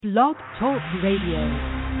Blog Talk Radio.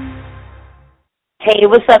 Hey,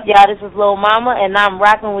 what's up, y'all? This is Lil Mama, and I'm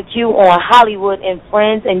rocking with you on Hollywood and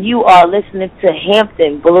Friends, and you are listening to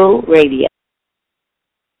Hampton Blue Radio.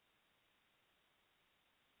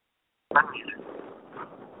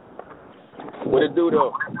 What it do,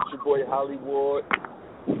 though? It's your boy Hollywood.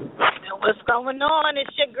 What's going on?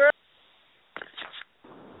 It's your girl,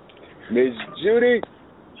 Miss Judy.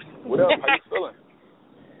 What up? How you feeling?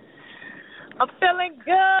 I'm feeling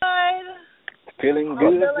good. Feeling good.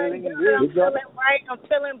 I'm feeling right. I'm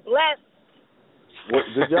feeling blessed. What,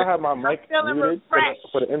 did y'all have my mic muted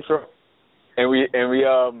for the intro? And we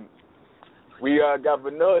got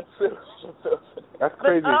Vanilla too. That's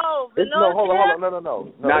crazy. Vanilla. Hold on.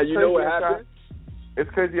 No. Now you know what happened.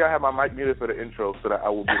 It's crazy. I have my mic muted for the intro, so that I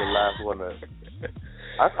will be the last one to.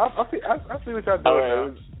 I see what y'all doing.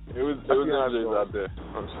 Right, it was nice out there. I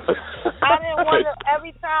didn't want to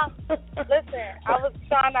every time. Listen, I was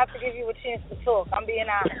trying not to give you a chance to talk. I'm being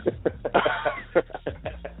honest,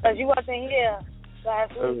 because you wasn't here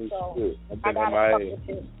last week, so I got to fuck with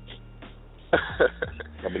you.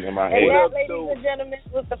 I've been in my And head. that, ladies and gentlemen,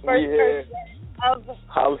 was the first person of the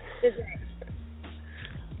day.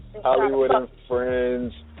 Hollywood and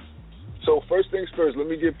Friends. So first things first, let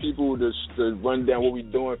me give people the rundown what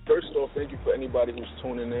we're doing. First off, thank you for anybody who's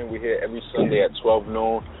tuning in. We're here every Sunday at 12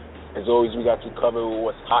 noon. As always, we got you covered with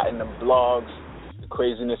what's hot in the blogs, the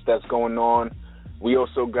craziness that's going on. We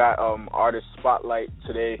also got Artist Spotlight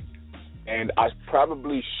today. And I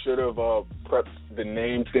probably should have prepped the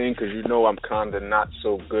name thing because you know I'm kind of not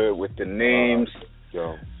so good with the names.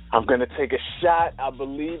 I'm going to take a shot. I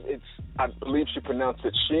believe she pronounced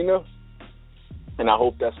it Shenna. And I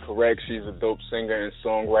hope that's correct. She's a dope singer and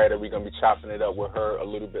songwriter. We're going to be chopping it up with her a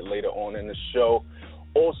little bit later on in the show.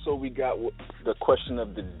 Also, we got the question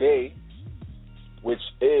of the day, which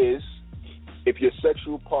is, if your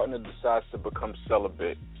sexual partner decides to become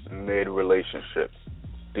celibate mid-relationship,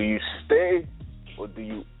 do you stay or do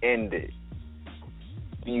you end it?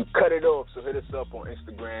 Do you cut it off? So hit us up on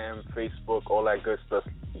Instagram, Facebook, all that good stuff.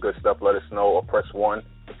 Let us know, or press 1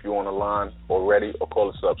 if you're on the line already, or call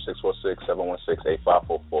us up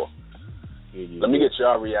 646-716-8544. Let me get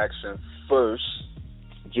your reaction first.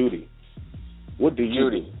 Judy, what do you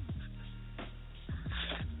do?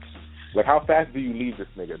 Like, how fast do you leave this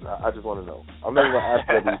nigga? I just want to know. I'm not even going to ask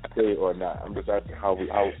whether you stay or not. I'm just asking how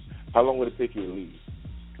long would it take you to leave?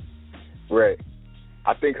 Right.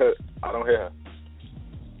 I think I don't hear her.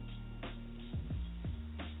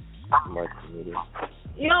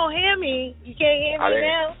 You don't hear me. You can't hear me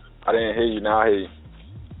now. I didn't hear you. Now I hear you.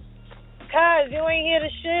 Cuz, you ain't hear the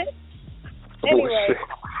shit? Anyway.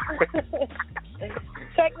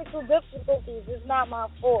 Technical difficulties. It's not my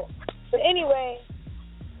fault. But anyway,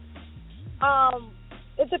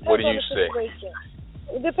 it depends on the situation.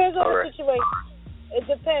 It depends on the situation. It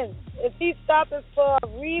depends. If he's stopping for a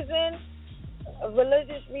reason, a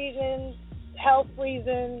religious reason, health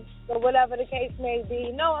reasons, or whatever the case may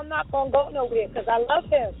be, no, I'm not going to go nowhere because I love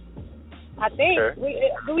him. I think.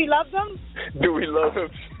 Okay. Do we love them? Do we love him?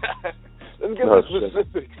 Let's get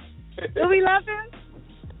specific. Do we love him?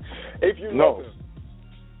 If you love him.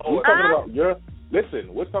 We're talking about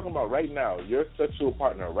we're talking about right now, your sexual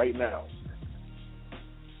partner right now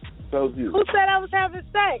tells you. Who said I was having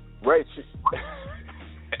sex? Right.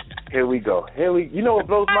 Here we go. You know what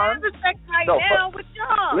blows mine? I'm having sex now with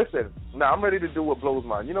y'all. Listen, now I'm ready to do what blows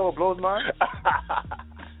mine. You know what blows mine?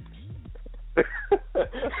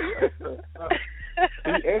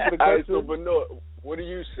 But no, what do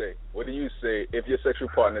you say? What do you say if your sexual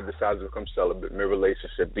partner decides to become celibate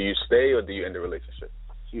mid-relationship? Do you stay or do you end the relationship?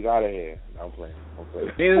 She's out of here. No, I'm playing.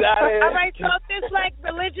 She's out of here. All right, so if it's like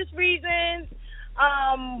religious reasons,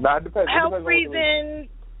 health reasons,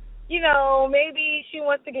 you know, maybe she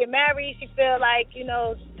wants to get married. She feel like, you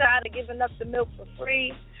know, she's tired of giving up the milk for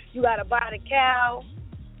free. You got to buy the cow.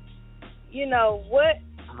 You know, what?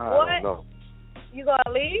 Don't know. You going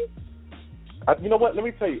to leave? You know what? Let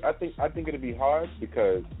me tell you. I think it'll be hard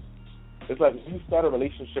because it's like if you start a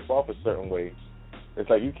relationship off a certain way, it's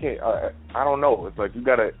like you can't. I don't know. It's like you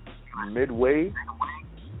got to midway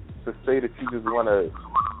to say that you just want to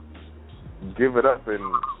give it up and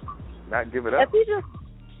not give it up.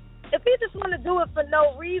 If he just want to do it for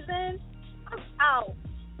no reason, I'm out.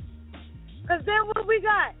 Because then what we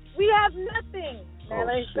got? We have nothing.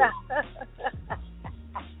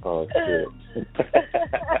 Oh, shit.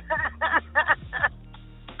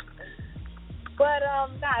 But,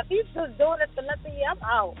 if he's just doing it for nothing, I'm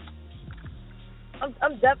out.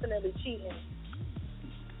 I'm definitely cheating.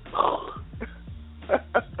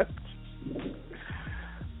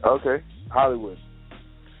 Okay. Hollywood.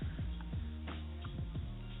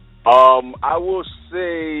 I will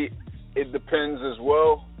say it depends as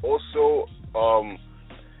well. Also,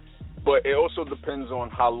 but it also depends on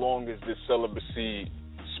how long is this celibacy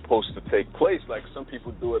supposed to take place. Like, some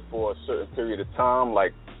people do it for a certain period of time,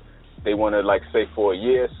 like they want to, like, say for a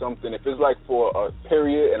year or something. If it's like for a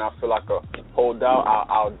period and I feel like a holdout,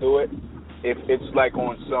 I'll do it. If it's like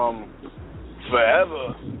on some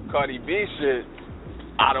forever Cardi B shit,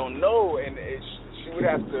 I don't know. And she would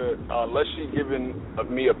have to, unless she giving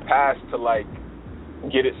me a pass to, like,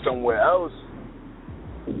 get it somewhere else,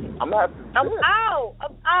 I'm going to have to dip. I'm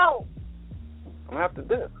out. I'm going to have to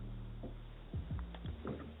dip.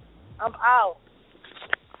 I'm out.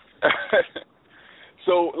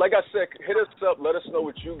 So, like I said, hit us up. Let us know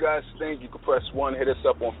what you guys think. You can press 1. Hit us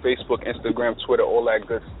up on Facebook, Instagram, Twitter, all that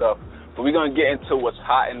good stuff. But we're going to get into what's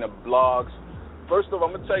hot in the blogs. First off, I'm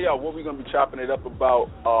going to tell y'all what we're going to be chopping it up about.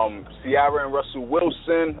 Ciara and Russell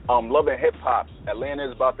Wilson, Love and Hip Hop. Atlanta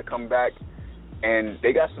is about to come back. And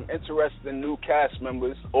they got some interesting new cast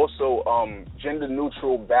members. Also,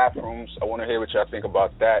 gender-neutral bathrooms. I want to hear what y'all think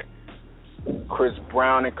about that. Chris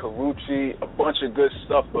Brown and Karuchi, a bunch of good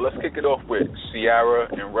stuff. But let's kick it off with Ciara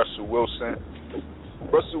and Russell Wilson.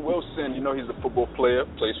 Russell Wilson, you know, he's a football player,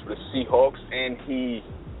 plays for the Seahawks, and he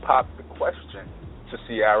popped the question to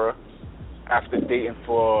Ciara after dating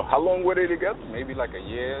for, how long were they together? Maybe like a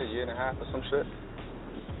year and a half or some shit.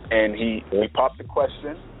 And he popped the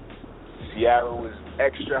question. Ciara was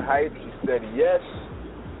extra hyped. He said yes.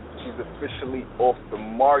 She's officially off the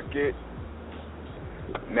market.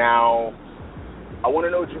 Now, I want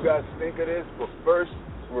to know what you guys think of this, but first,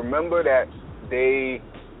 remember that they,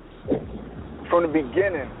 from the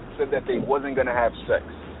beginning, said that they wasn't going to have sex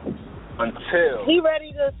until... He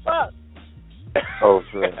ready to fuck. Oh,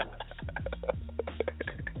 sure.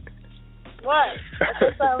 What?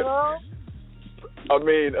 Is that wrong? I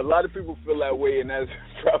mean, a lot of people feel that way, and that's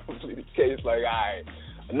probably the case. Like, all right,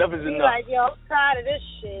 enough is enough. Like, yo, I'm tired of this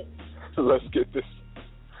shit. Let's get this.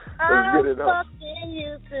 I'm fucking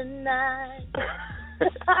you tonight.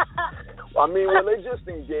 I mean, well, they just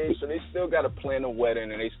engaged, so they still got to plan a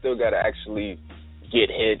wedding, and they still got to actually get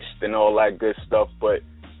hitched and all that good stuff. But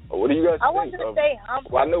what do you guys think? I want to stay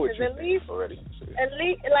humble. Well, I know what you think already. At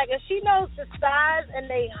least, like, if she knows the size and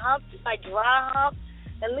they hump, like dry hump,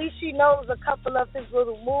 at least she knows a couple of his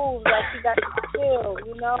little moves that she got to feel,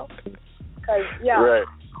 you know? Because, right.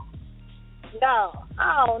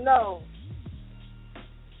 I don't know.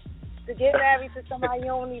 To get married to somebody you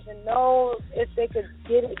don't even know if they could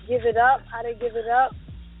give it up, how they give it up.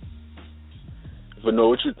 But know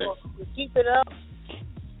what you think. To keep it up.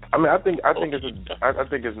 I mean, I think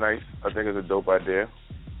it's nice. I think it's a dope idea.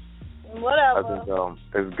 Whatever. I think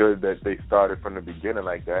it's good that they started from the beginning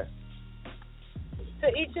like that. To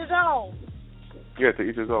each his own. Yeah, to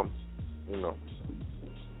each his own. You know,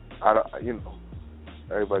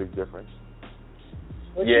 everybody's different.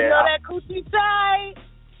 But you know that coochie tight.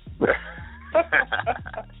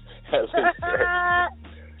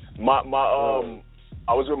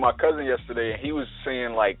 I was with my cousin yesterday, and he was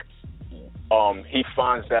saying, like, he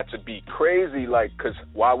finds that to be crazy, like, because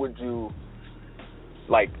why would you,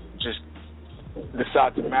 like, just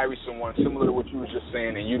decide to marry someone similar to what you were just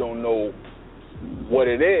saying, and you don't know what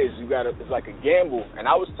it is? It's like a gamble. And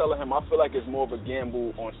I was telling him, I feel like it's more of a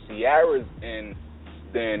gamble on Ciara's end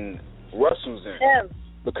than Russell's end. Yeah.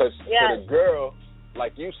 Because for the girl,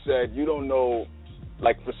 like you said, you don't know,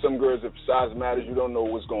 like for some girls, if size matters, you don't know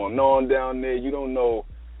what's going on down there. You don't know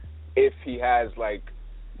if he has, like,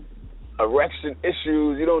 erection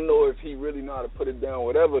issues. You don't know if he really know how to put it down,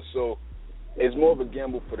 whatever. So it's more of a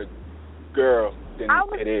gamble for the girl than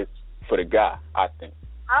it is for the guy, I think.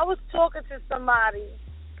 I was talking to somebody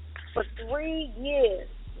for 3 years,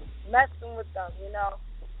 messing with them, you know.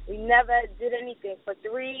 We never did anything for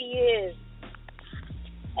 3 years.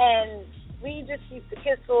 And we just used to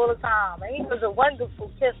kiss all the time. And he was a wonderful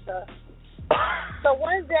kisser. So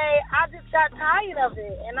one day, I just got tired of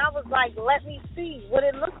it. And I was like, let me see what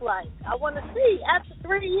it looked like. I want to see. After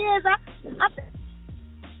 3 years,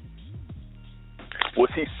 Was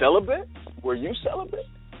he celibate? Were you celibate?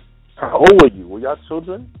 How old were you? Were y'all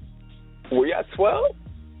children? Were y'all 12?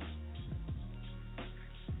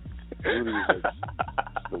 Really,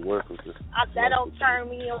 the work was just... that don't turn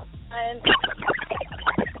me on.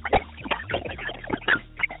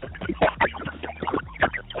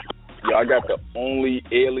 Yo, I got the only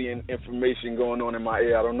alien information going on in my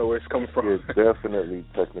ear. I don't know where it's coming from. It's definitely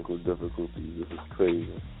technical difficulties. This is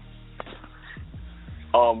crazy.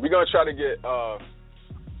 We're going to try to get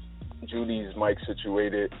Judy's mic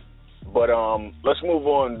situated. But let's move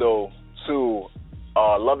on, though, to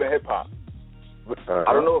Love and Hip Hop.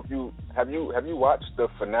 I don't know if you have you watched the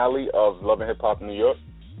finale of Love and Hip Hop New York?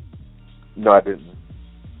 No, I didn't.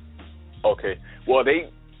 Okay. Well,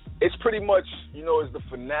 it's pretty much, it's the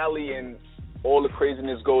finale and all the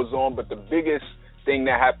craziness goes on, but the biggest thing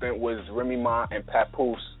that happened was Remy Ma and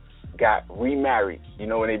Papoose got remarried.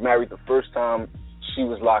 When they married the first time, she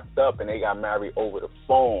was locked up, and they got married over the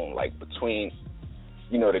phone, like between,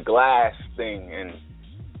 the glass thing, and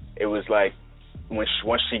it was like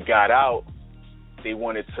once she got out, they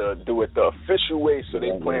wanted to do it the official way, so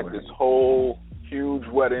they planned this whole huge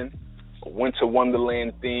wedding, a Winter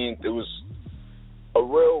Wonderland themed. It was a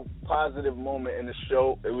real positive moment in the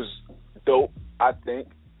show. It was dope, I think.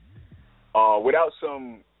 Without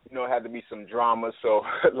some, it had to be some drama. So,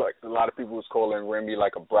 like, a lot of people was calling Remy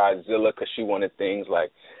like a bridezilla because she wanted things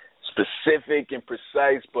like specific and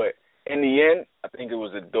precise. But in the end, I think it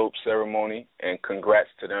was a dope ceremony, and congrats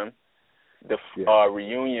to them. The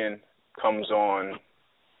reunion comes on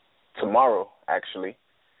tomorrow, actually.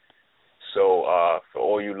 So for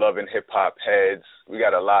all you Love and Hip Hop heads, we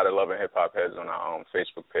got a lot of Love and Hip Hop heads on our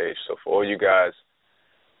Facebook page. So for all you guys,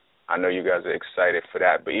 I know you guys are excited for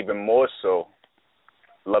that. But even more so,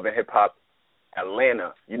 Love and Hip Hop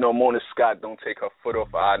Atlanta. Mona Scott don't take her foot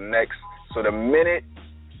off our necks. So the minute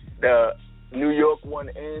the New York one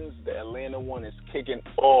ends, the Atlanta one is kicking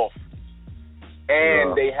off.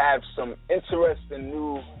 And they have some interesting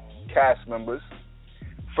new cast members.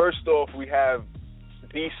 First off, we have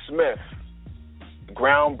D. Smith,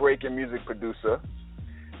 groundbreaking music producer,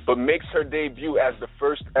 but makes her debut as the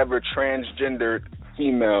first ever transgendered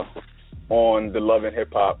female on the Love and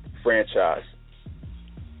Hip Hop franchise.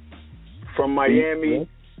 From Miami,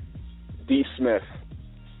 D. Smith,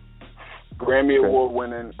 Grammy Award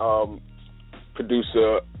winning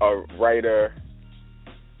producer, writer,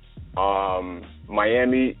 born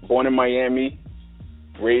in Miami,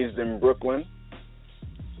 raised in Brooklyn.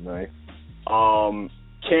 Nice.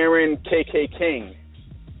 Karen KK King.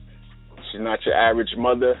 She's not your average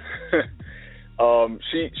mother.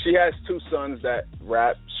 She has two sons that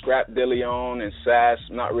rap, Scrap DeLeon and Sass.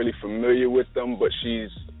 I'm not really familiar with them, but she's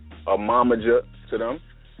a momager to them.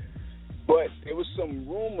 But there was some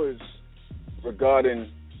rumors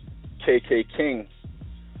regarding KK King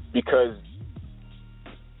because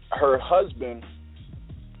her husband,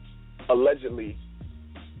 allegedly,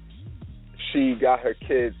 she got her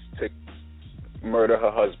kids to murder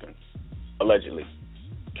her husband, allegedly,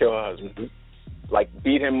 kill her husband, like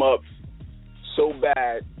beat him up so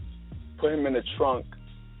bad, put him in the trunk,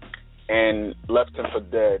 and left him for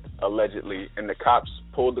dead, allegedly. And the cops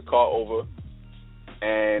pulled the car over,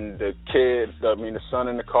 and the son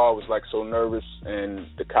in the car was like so nervous, and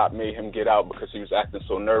the cop made him get out because he was acting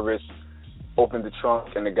so nervous. Opened the trunk,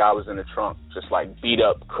 and the guy was in the trunk, just like beat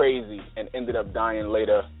up, crazy, and ended up dying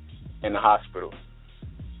later in the hospital,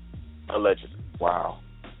 allegedly. Wow.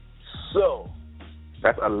 So.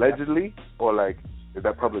 That's allegedly, or like, is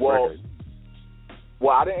that public record?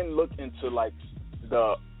 Well, I didn't look into like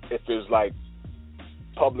if there's like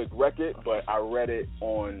public record, but I read it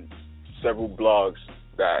on several blogs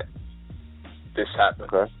that this happened.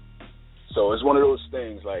 Okay. So it's one of those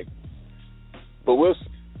things, like, but we'll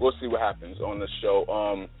see what happens on the show.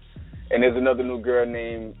 And there's another new girl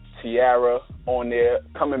named Ciara on there,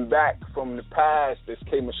 coming back from the past. There's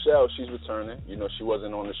K. Michelle. She's returning. She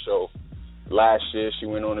wasn't on the show last year. She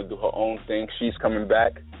went on to do her own thing. She's coming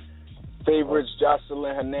back. Favorites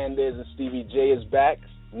Jocelyn Hernandez and Stevie J is back.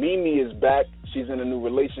 Mimi is back. She's in a new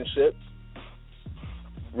relationship.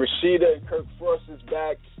 Rashida and Kirk Frost is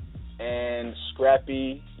back. And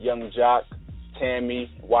Scrappy, Young Jock,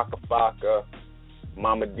 Tammy, Waka Flocka,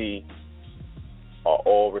 Mama D are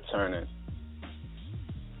all returning.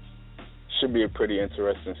 Should be a pretty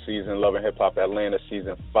interesting season. Love and Hip Hop Atlanta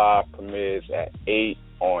Season 5 premieres at 8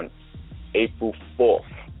 on April 4th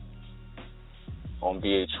on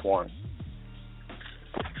VH1.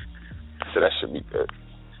 So that should be good.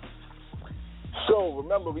 So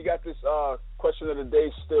remember, we got this question of the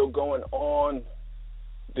day still going on.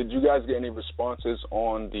 Did you guys get any responses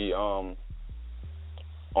on the on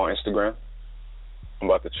Instagram? I'm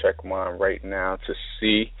about to check mine right now to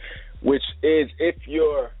see, which is, if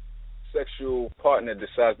your sexual partner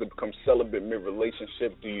decides to become celibate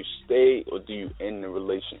mid-relationship, do you stay or do you end the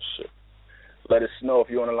relationship? Let us know. If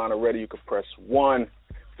you're on the line already, you can press 1.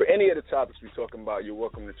 For any of the topics we're talking about, you're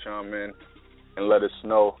welcome to chime in and let us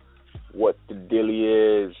know what the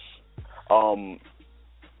dealie is.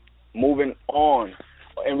 Moving on.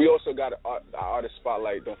 And we also got our artist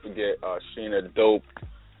spotlight. Don't forget, Shenna, dope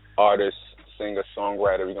artist, singer,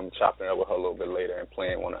 songwriter. We're going to be chopping it up with her a little bit later and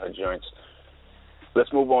playing one of her joints.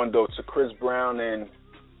 Let's move on, though, to Chris Brown and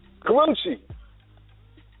Karuchi.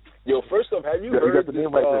 Yo, first off, have you heard You got the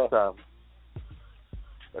name right this time.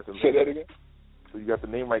 That's say that again? So you got the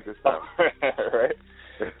name right this time. Right?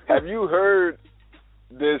 Have you heard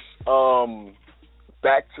this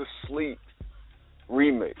Back to Sleep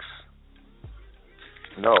remix?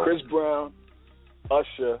 No. Chris Brown,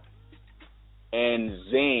 Usher, and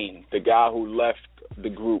Zayn, the guy who left the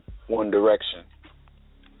group One Direction.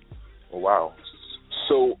 Oh, wow.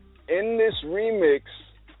 So in this remix,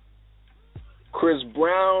 Chris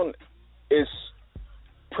Brown is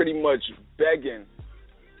pretty much begging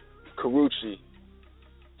Karrueche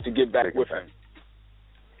to get back with him.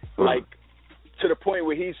 Like, to the point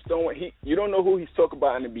where he's throwing, you don't know who he's talking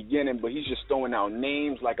about in the beginning, but he's just throwing out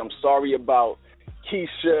names like, I'm sorry about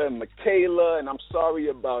Keisha and Michaela, and I'm sorry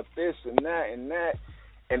about this and that and that.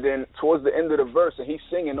 And then towards the end of the verse, and he's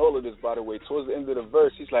singing all of this, by the way, towards the end of the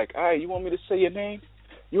verse, he's like, all right, you want me to say your name?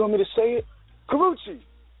 You want me to say it? Karrueche.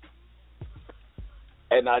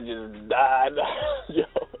 And I just died. Yo,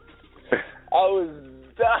 I was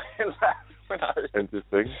dying laughing when I heard it.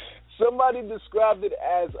 Interesting. Somebody described it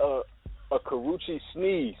as a Karrueche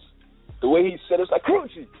sneeze. The way he said it was like,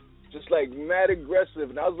 Karrueche. Just like mad aggressive.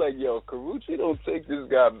 And I was like, yo, Karrueche don't take this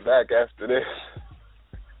guy back after this.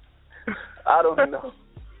 I don't know.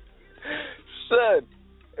 Son,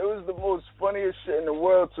 it was the most funniest shit in the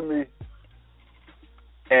world to me.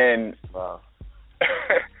 And wow.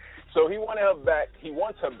 So he wanted her back. He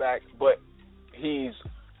wants her back, but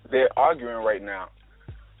they're arguing right now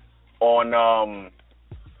on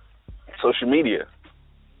social media,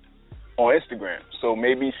 on Instagram. So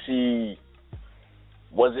maybe she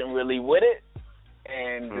wasn't really with it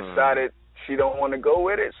and decided she don't want to go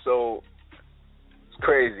with it. So it's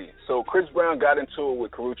crazy. So Chris Brown got into it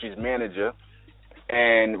with Karrueche's manager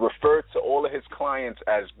and referred to all of his clients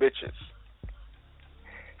as bitches.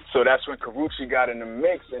 So that's when Karrueche got in the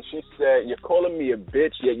mix, and she said, you're calling me a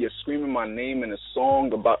bitch, yet you're screaming my name in a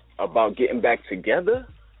song about getting back together?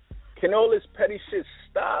 Can all this petty shit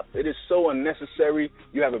stop? It is so unnecessary.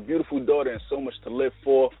 You have a beautiful daughter and so much to live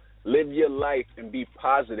for. Live your life and be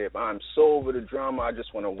positive. I'm so over the drama. I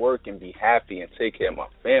just want to work and be happy and take care of my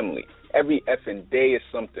family. Every effing day is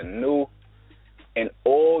something new. And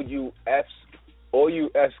all you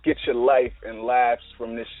F's get your life and laughs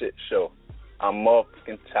from this shit show. I'm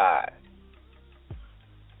motherfucking tired.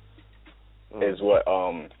 Is what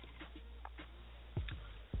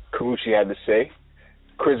Karrueche had to say.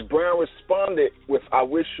 Chris Brown responded with, I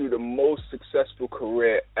wish you the most successful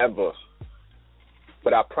career ever.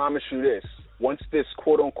 But I promise you this, once this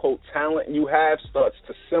quote-unquote talent you have starts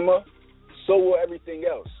to simmer, so will everything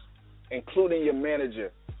else, including your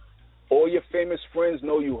manager. All your famous friends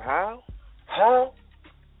know you how? How?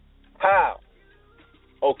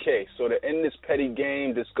 Okay, so to end this petty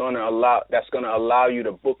game that's gonna allow you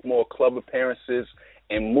to book more club appearances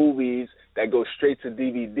and movies that go straight to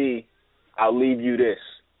DVD, I'll leave you this.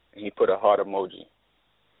 And he put a heart emoji.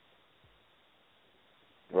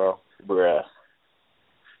 Well, bruh.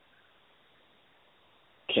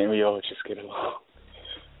 Can we all just get along?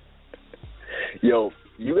 Yo,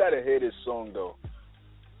 you gotta hear this song though.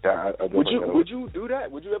 Yeah, would you do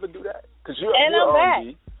that? Would you ever do that? Because you're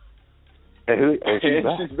R&B.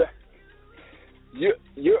 She's back.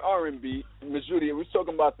 You're R&B, Miss Judy. We're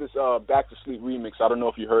talking about this Back to Sleep remix. I don't know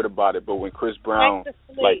if you heard about it, but when Chris Brown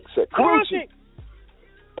said Karrueche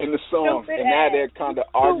in the song, and now they're kind of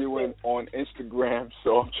arguing on Instagram.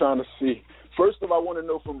 So I'm trying to see. First of all, I want to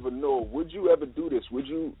know from Vanilla, would you ever do this? Would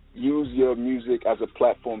you use your music as a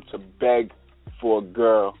platform to beg for a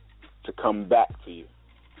girl to come back to you?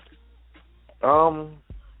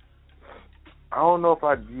 I don't know if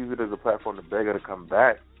I'd use it as a platform to beg her to come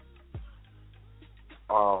back.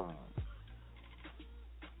 I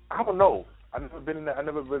don't know. I've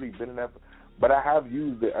never really been in that, but I have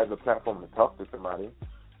used it as a platform to talk to somebody.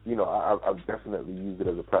 You know, I've definitely used it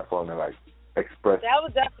as a platform to like express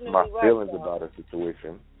my feelings about a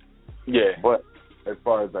situation. Yeah. But as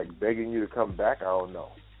far as like begging you to come back, I don't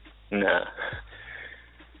know. Nah.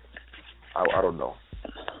 I don't know.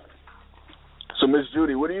 So, Miss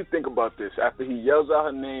Judy, what do you think about this? After he yells out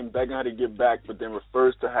her name, begging her to get back, but then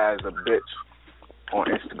refers to her as a bitch on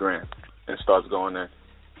Instagram and starts going there.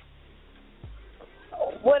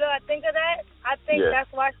 What do I think of that? I think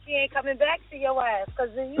that's why she ain't coming back to your ass, because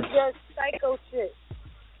then you just psycho shit.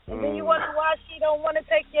 And then you wonder why she don't want to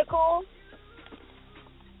take your call?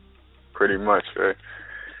 Pretty much, right?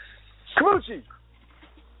 Karrueche!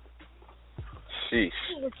 Sheesh.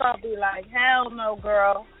 She was probably like, hell no,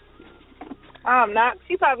 girl. I'm not.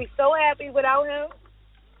 She's probably so happy without him.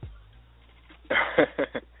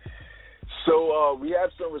 So we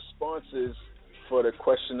have some responses for the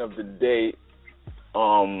question of the day.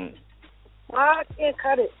 I can't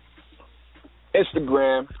cut it.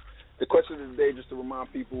 Instagram. The question of the day, just to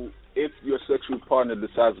remind people, if your sexual partner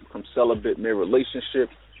decides to become celibate mid-relationship,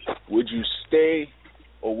 would you stay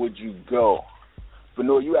or would you go?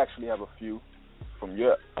 Vanilla, you actually have a few from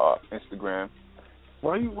your Instagram.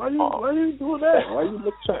 Why you doing that? Why you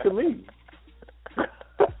look checking me?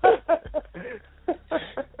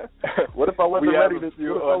 What if I wasn't ready to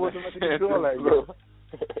do it like that?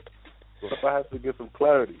 What if I have to get some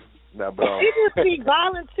clarity? Nah, but you just be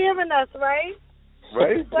volunteering us, right?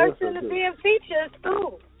 Right? Person to be in features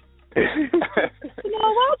too. You know,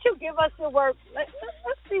 why don't you give us your work? Let's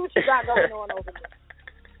see what you got going on over there.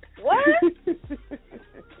 What?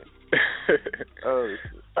 All right.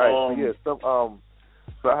 So yeah,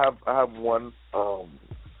 so I have one.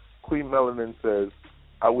 Queen Melanin says,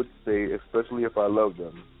 I would stay, especially if I love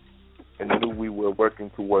them and knew we were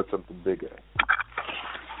working towards something bigger.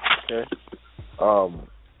 Okay.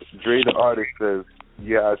 Dre the artist says,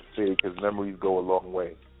 yeah, I'd stay because memories go a long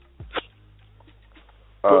way.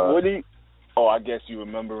 What do you? Oh, I guess you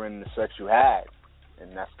remembering the sex you had,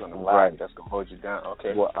 and that's gonna last. Right. That's gonna hold you down.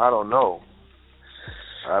 Okay. Well, I don't know.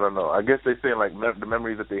 I guess they're saying like the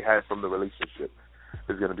memories that they had from the relationship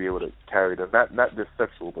is gonna be able to carry them. Not just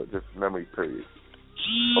sexual, but just memory period.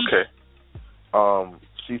 Okay.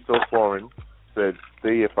 She's So Foreign said,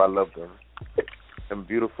 stay if I love them. And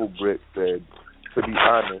Beautiful Brit said, to be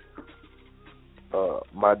honest,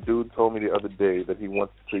 my dude told me the other day that he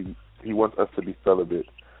wants us to be celibate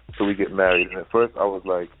so we get married. And at first I was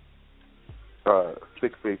like,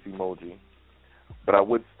 sick face emoji. But I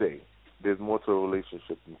would stay. There's more to a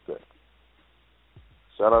relationship than sex.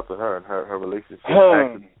 Shout out to her and her relationship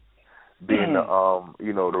actually being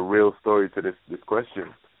the real story to this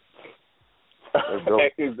question.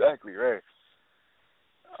 Exactly right.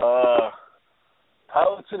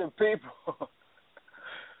 Power to the people.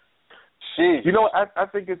 Sheesh. You know, I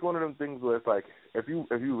think it's one of them things where it's like if you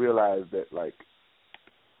realize that like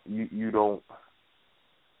you don't,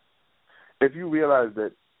 if you realize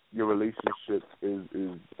that your relationship is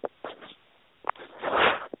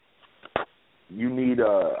you need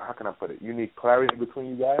how can I put it? You need clarity between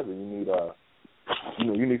you guys, and you need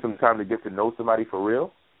you need some time to get to know somebody for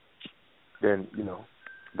real. Then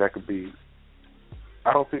that could be.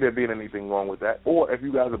 I don't see there being anything wrong with that. Or if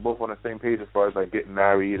you guys are both on the same page as far as like getting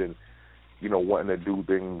married and wanting to do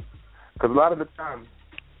things, because a lot of the time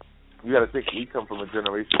you got to think we come from a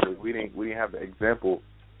generation where we didn't have the example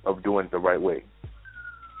of doing it the right way.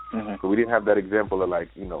 Mm-hmm. So we didn't have that example of like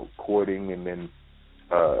courting and then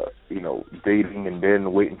dating and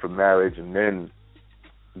then waiting for marriage and then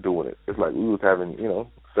doing it. It's like we was having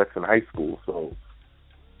sex in high school, so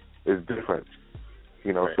it's different.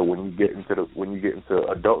 Right. So when you get into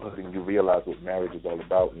adulthood and you realize what marriage is all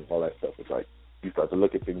about and all that stuff, it's like you start to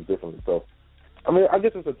look at things differently. So, I mean, I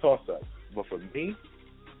guess it's a toss-up. But for me,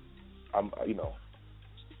 I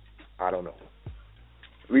don't know.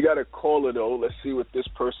 We got a caller, though. Let's see what this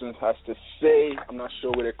person has to say. I'm not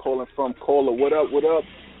sure where they're calling from. Caller, what up?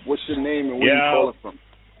 What's your name and where you calling from?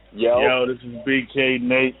 Yo, this is BK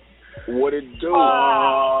Nate. What it do?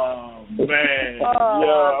 Oh, man.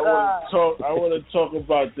 I want to talk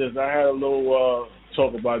about this. I had a little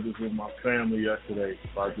talk about this with my family yesterday,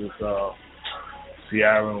 about this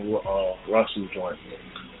Ciara and Russell joint.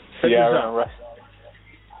 Ciara and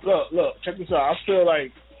Russell. Look, check this out. I feel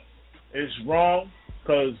like it's wrong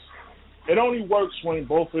because it only works when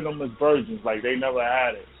both of them is virgins, like they never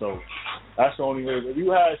had it. So that's the only way. If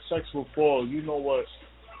you had sex before, you know what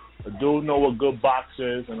a dude know what good box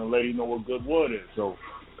is and a lady know what good wood is. So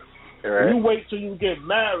if you wait till you get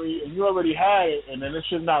married and you already had it and then this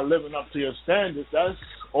shit not living up to your standards, that's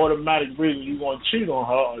automatic reason you want to cheat on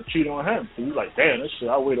her or cheat on him. So you like, damn, this shit,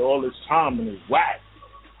 I waited all this time and it's whack.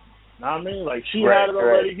 Know what I mean? Like, she had it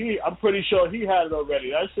already. I'm pretty sure he had it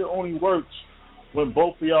already. That shit only works when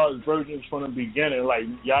both of y'all is virgins from the beginning. Like,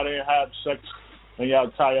 y'all didn't have sex in y'all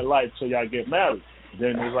entire life till y'all get married.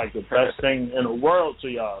 Then it's like the best thing in the world to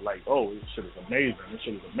y'all. Like, oh, this shit is amazing.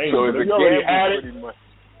 So it's a gamble, pretty much.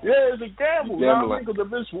 Yeah, it's a gamble. You know what I mean? Because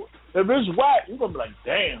if it's whack, you're going to be like,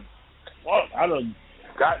 damn, fuck, I done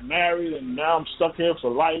got married and now I'm stuck here for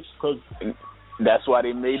life. Cause that's why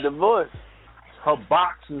they made divorce. Her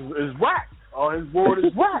box is whack. Or his board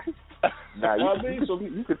is whack. Nah,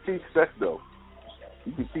 you could teach sex, though.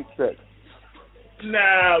 You can teach sex.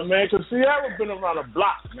 Nah, man, because Ciara been around the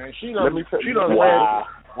block, man. She done ran through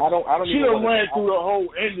the whole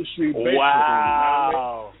industry, basically.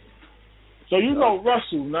 Wow. So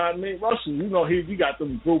Russell, know what I mean? Russell, he got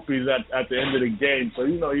them groupies at the end of the game, so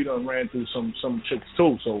he done ran through some chicks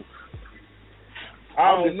too. So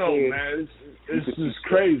I don't know, man. it's just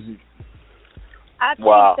crazy. I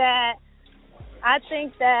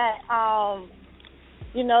think that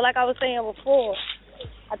you know, like I was saying before,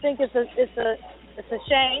 I think it's a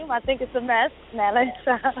shame. I think it's a mess. Now let's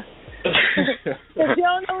because you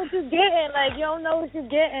don't know what you're getting. Like, you don't know what you're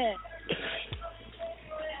getting.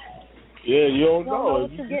 Yeah, you don't know.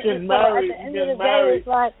 You get married. At the end of the day, it's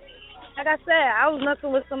like I said, I was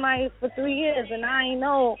messing with somebody for 3 years, and I ain't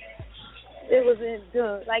know it wasn't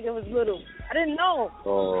good. Like, it was little. I didn't know.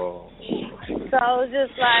 Oh. So it was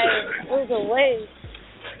just like, it was a waste.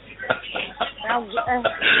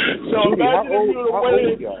 So imagine if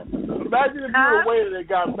you were waited and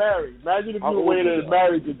got married. Imagine if you were waited and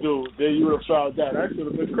married the dude, then you would have found out. That should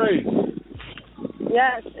have been crazy.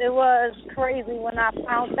 Yes, it was crazy when I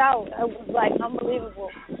found out. It was like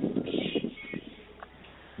unbelievable.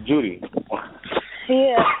 Judy.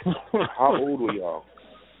 Yeah. How old were y'all?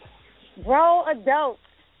 Grown adults.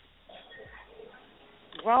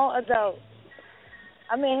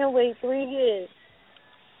 I made him wait 3 years.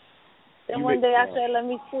 Then one day I said, let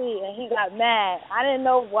me see, and he got mad. I didn't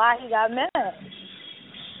know why he got mad.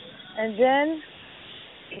 And then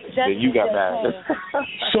you got mad.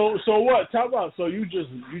 So what? Talk about. So you just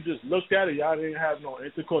looked at it. Y'all didn't have no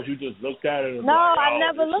intercourse. You just looked at it. And no, like, I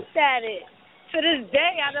never looked at it. To this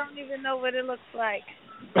day, I don't even know what it looks like.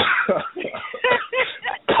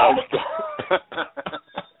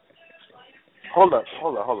 Hold up.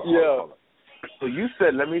 Yeah. So you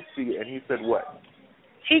said, let me see, and he said what?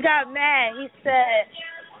 He got mad. He said,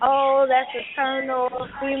 oh, that's a turn off.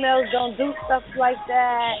 Females don't do stuff like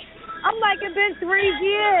that. I'm like, it's been 3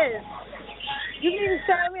 years. You mean to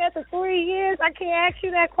tell me after 3 years I can't ask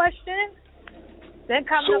you that question? Then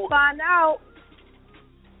come to find out,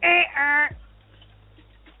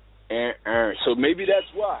 So maybe that's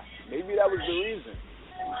why. Maybe that was the reason.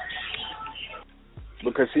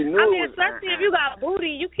 Because he knew. I mean, especially if you got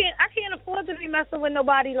booty, I can't afford to be messing with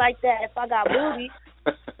nobody like that if I got booty.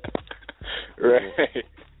 Right.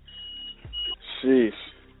 Sheesh.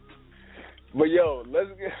 But yo,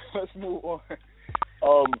 let's move on.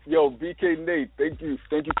 Yo, BK Nate, thank you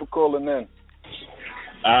for calling in.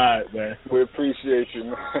 All right, man. We appreciate you,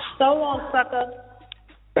 man. So long, sucker.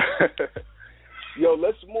 Yo,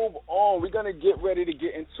 let's move on. We're gonna get ready to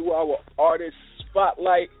get into our artist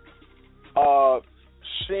spotlight.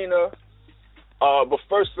 Shenna. But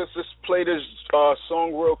first, let's just play this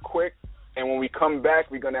song real quick. And when we come back,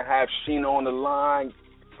 we're going to have Shenna on the line,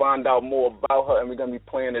 find out more about her, and we're going to be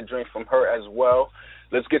playing a drink from her as well.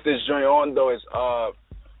 Let's get this joint on, though. It's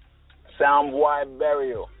LHHY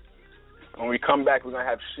Burial. When we come back, we're going to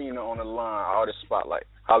have Shenna on the line, Artist Spotlight.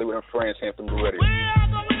 Hollywood and Friends, Hampton Blue Radio. We are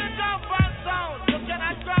going to jump and sound. You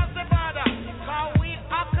cannot cross the border, because we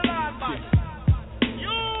are clear, man.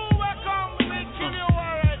 You were come, we kill you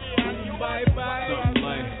already, and you bye-bye.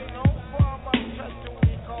 No form of trust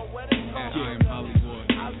we call when it comes. I am Hollywood.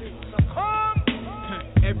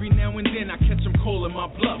 Every now and then I catch them calling my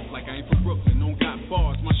bluff. Like I ain't from Brooklyn, don't got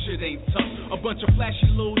bars, my shit ain't tough. A bunch of flashy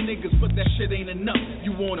little niggas, but that shit ain't enough.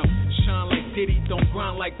 You wanna shine like Diddy, don't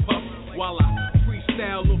grind like Puff. While I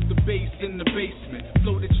freestyle off the bass in the basement.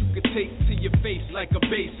 Flow that you could take to your face like a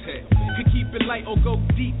bass head. Could keep it light or go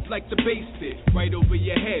deep like the bass did. Right over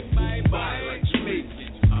your head, bye-bye like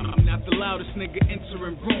Jamaican. I'm not the loudest nigga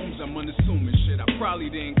entering rooms. I'm unassuming shit. I probably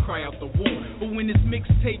didn't cry out the womb. But when this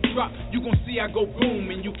mixtape drop, you gon' see I go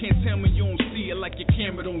boom. And you can't tell me you don't see it like your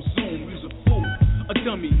camera don't zoom. You's a fool, a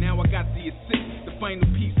dummy. Now I got the assist, the final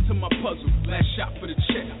piece to my puzzle. Last shot for the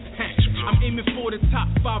check. I'm aiming for the top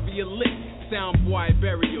 5 of your list. LHHY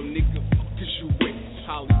Burial, nigga. Fuck is you with?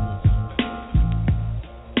 Hollywood.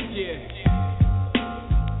 Yeah.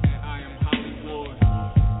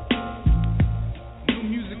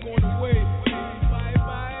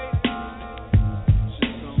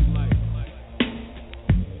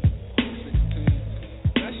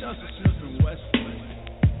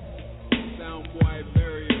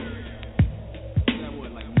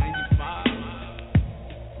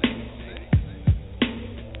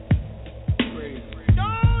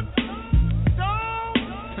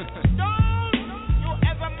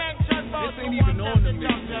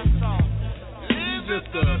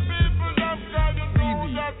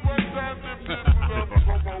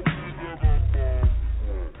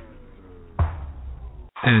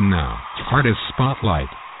 And now, Artist Spotlight.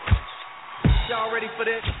 Y'all ready for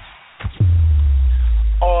this?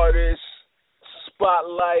 Artist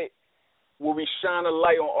Spotlight, where we shine a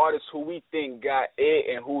light on artists who we think got it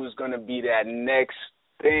and who is going to be that next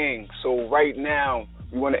thing. So right now,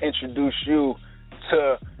 we want to introduce you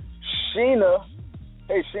to Shenna.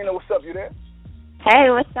 Hey, Shenna, what's up? You there? Hey,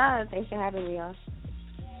 what's up? Thanks for having me on.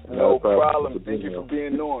 No problem. Thank you for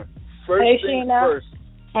being on. First hey, things Shenna. first.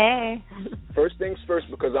 Hey. First things first,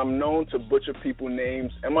 because I'm known to butcher people's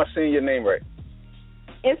names. Am I saying your name right?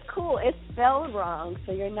 It's cool. It's spelled wrong,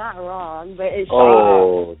 so you're not wrong, but it's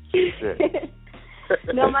oh shit.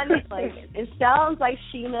 No, my name it sounds like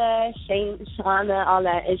Sheena, Shauna, all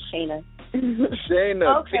that. It's Shenna.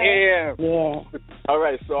 Shayna, okay. damn. Yeah. All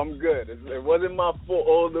right, so I'm good. It wasn't my fault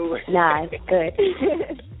all the way. Nah, it's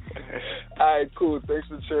good. All right, cool. Thanks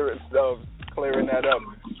for clearing that up.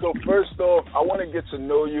 So first off, I want to get to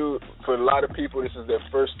know you. For a lot of people, this is their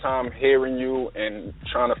first time hearing you and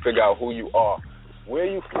trying to figure out who you are. Where are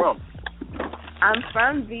you from? I'm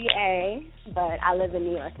from VA, but I live in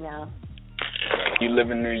New York now. You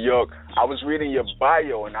live in New York. I was reading your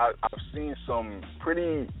bio, and I've seen some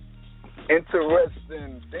pretty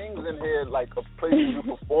interesting things in here, like of places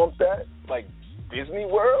you performed at, like Disney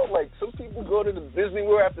World. Like some people go to the Disney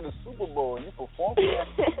World after the Super Bowl, and you perform there.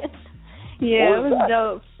 Yeah, it was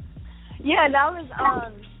dope. Yeah, that was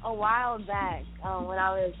a while back when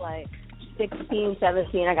I was like 16,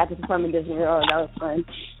 17. I got to perform in Disney World. That was fun.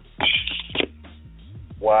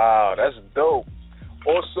 Wow, that's dope.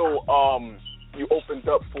 Also, you opened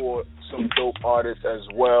up for some dope artists as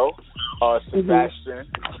well. Sebastian,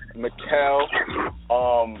 Mikkel,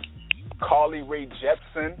 Carly Rae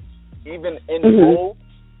Jepsen, even In Vogue.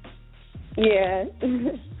 Yeah.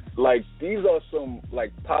 Like, these are some,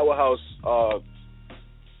 like, powerhouse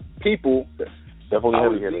people.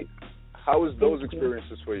 Definitely heavy. How was those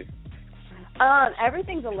experiences for you?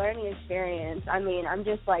 Everything's a learning experience. I mean, I'm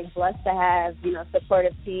just like blessed to have,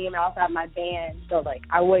 supportive team. I also have my band, so like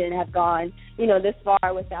I wouldn't have gone, this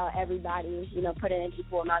far without everybody, putting in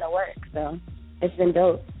equal amount of work. So it's been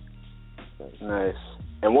dope. Nice.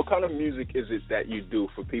 And what kind of music is it that you do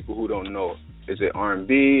for people who don't know? Is it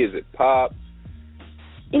R&B? Is it pop?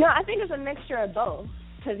 I think it's a mixture of both.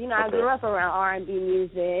 Because, I grew up around R&B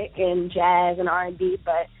music and jazz and R&B,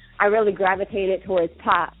 but I really gravitated towards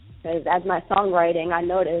pop. Because as my songwriting, I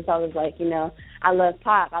noticed, I was like, I love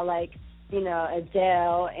pop. I like,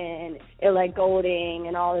 Adele and Ellie Goulding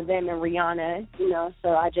and all of them and Rihanna, so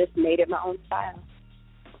I just made it my own style.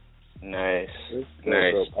 Nice.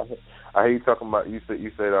 I hear you talking about, you said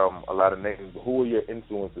a lot of names, but who were your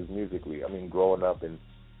influences musically? I mean, growing up and,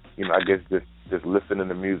 I guess just listening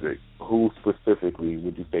to music, who specifically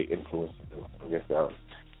would you say influenced you in your sound?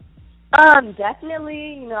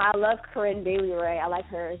 Definitely, I love Corinne Bailey Rae. I like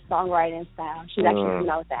her songwriting style. She's actually coming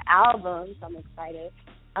out with that album, so I'm excited.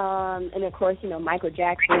 And of course, Michael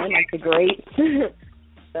Jackson, like the greats.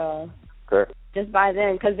 So just by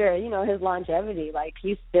then, because they're, his longevity, like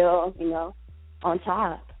he's still, on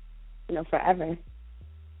top, forever.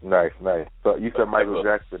 Nice. So you said Michael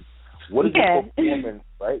Jackson. What is your performance,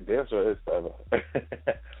 right? Dance or is forever.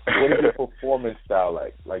 What is your performance style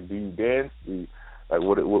like? Like, do you dance?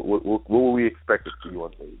 What will we expect to see you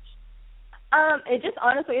on stage? It just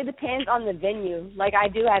honestly, it depends on the venue. Like, I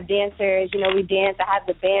do have dancers, we dance. I have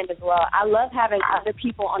the band as well. I love having other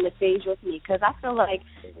people on the stage with me because I feel like,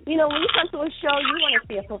 when you come to a show, you want to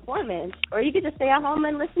see a performance, or you could just stay at home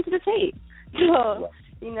and listen to the tape. So,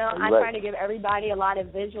 I try to give everybody a lot of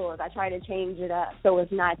visuals. I try to change it up so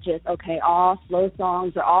it's not just, all slow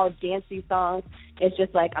songs or all dancey songs. It's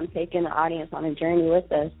just like I'm taking the audience on a journey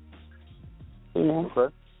with us.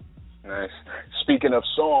 Okay. Nice. Speaking of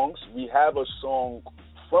songs, we have a song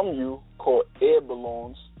from you called Air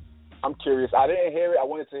Balloons. I'm curious. I didn't hear it. I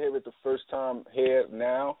wanted to hear it the first time here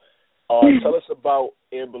now. Tell us about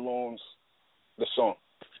Air Balloons, the song.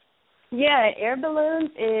 Yeah, Air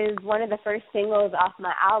Balloons is one of the first singles off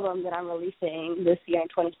my album that I'm releasing this year in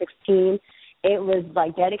 2016. It was,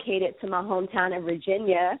 dedicated to my hometown of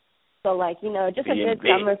Virginia. So, just a good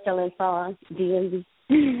summer feeling song, DMV.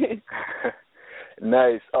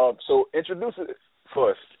 Nice. So introduce it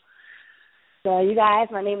for us. So you guys,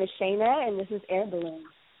 my name is Shenna, and this is Air Balloons.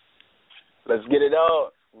 Let's get it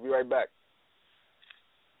out. We'll be right back.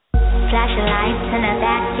 Flashing lights in a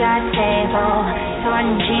backyard table,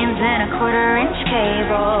 torn jeans and a 1/4-inch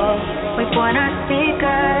cable. We point our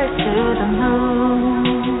speakers to the moon.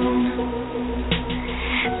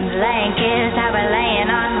 Blankets that we're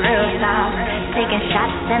laying on rooftops, taking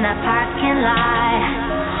shots in the parking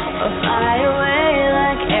lot. We'll fly away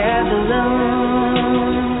like air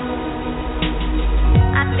balloons.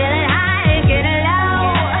 I feel it high, get it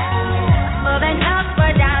low, moving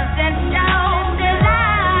upward, dancing slow, 'cause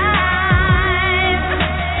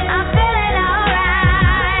I'm feeling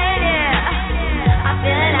alright, yeah. I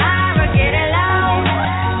feel it high, we're getting low,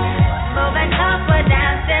 moving upward,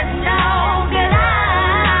 dancing slow, 'cause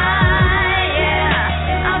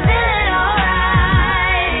I'm feeling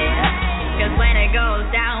alright. 'Cause when it goes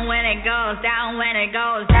down,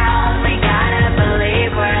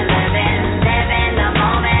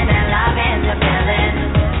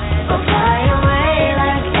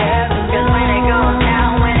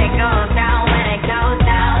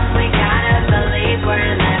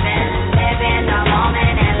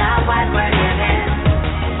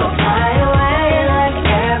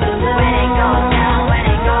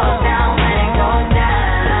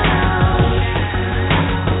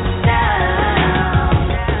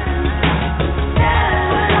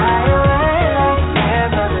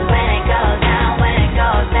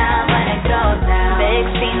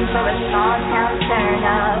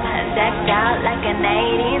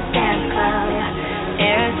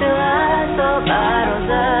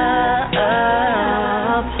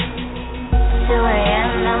 a.m.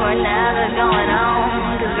 and we're never going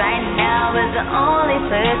home. 'Cause right now is the only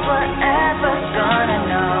place we're ever gonna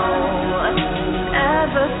know.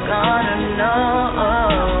 Ever gonna know.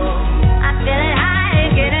 I'm feeling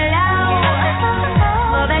high, getting low.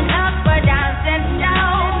 Moving up or down, since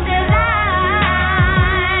down to life.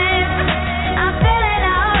 I'm feeling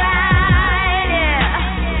alright,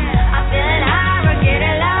 yeah. I'm feeling high, we're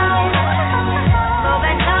getting low.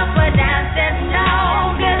 Moving up or down, since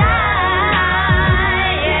down to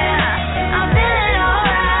life, yeah. I'm feeling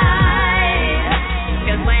alright.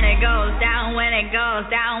 'Cause when it goes down, when it goes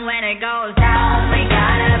down, when it goes down, we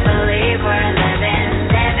gotta believe we're living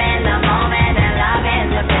the moment and loving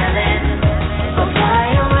the feeling. We'll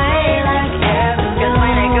fly away like air. 'Cause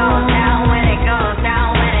when it goes down, when it goes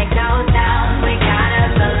down, when it goes down, we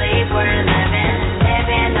gotta believe we're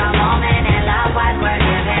living the moment and love what we're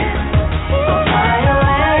giving. We'll fly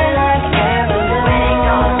away like air. When it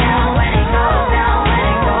goes down, when it goes down, when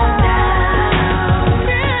it goes down, down,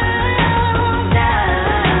 down,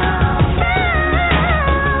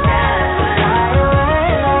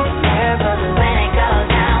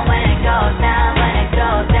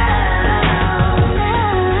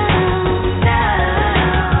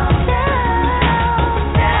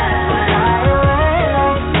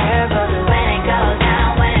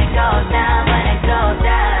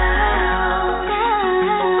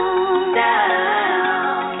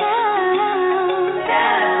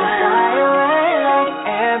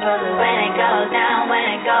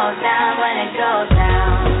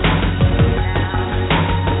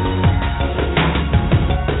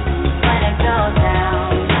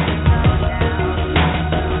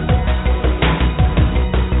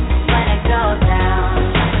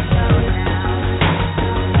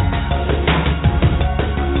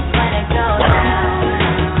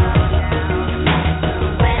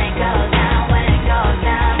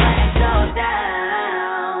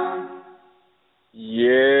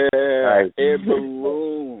 Air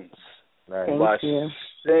Balloons by you.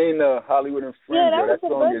 Shenna, Hollywood and Friends. Yeah, that was that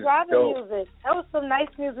some song good is driving dope. music. That was some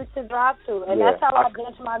nice music to drive to, and Yeah, that's how I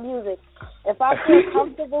bench my music. If I feel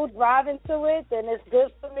comfortable driving to it, then it's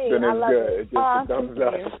good for me. Then I it's love good. it. It gets the thumbs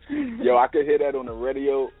up. Yo, I could hear that on the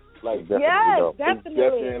radio. Like, yes, It's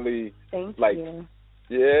definitely. Thank like, you.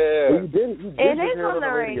 Yeah. Well, you did It just is hear on it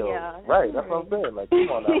the radio. Right, that's what I'm saying. Like,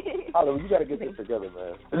 come on now. Hollywood, you got to get this together,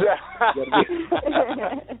 man.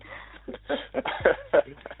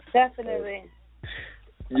 Definitely.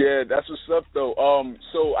 Yeah, that's what's up though.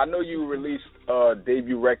 So I know you released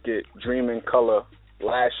debut record Dream in Color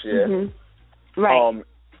last year. Mm-hmm. Right.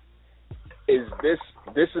 Is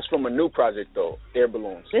this is from a new project though, Air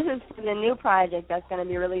Balloons? This is the new project that's going to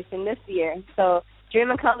be releasing this year. So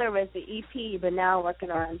Dream in Color was the EP, but now I'm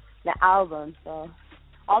working on the album. So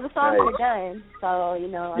all the songs are done. So, I'm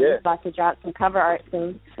just about to drop some cover art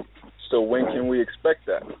soon. So when can we expect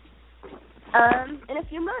that? In a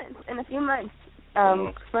few months.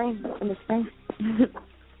 Spring, in the spring.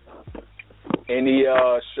 Any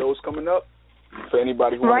shows coming up for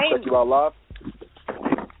anybody who wants to check you out live?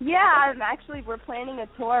 Yeah, we're planning a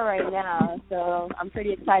tour right now, so I'm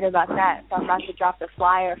pretty excited about that. So I'm about to drop the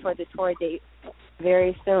flyer for the tour date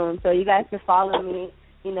very soon. So you guys can follow me,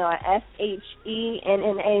 at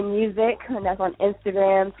SHENNA Music, and that's on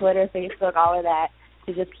Instagram, Twitter, Facebook, all of that,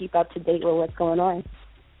 to just keep up to date with what's going on.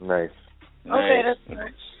 Nice. Okay, that's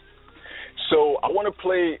nice. So I want to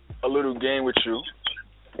play a little game with you.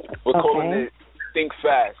 We're calling it Think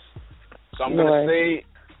Fast. So I'm going to say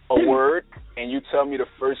a word, and you tell me the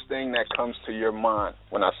first thing that comes to your mind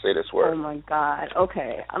when I say this word. Oh, my God.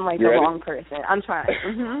 Okay. I'm like you the ready? wrong person. I'm trying.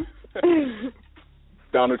 Mm-hmm.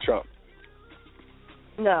 Donald Trump.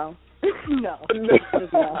 No. No.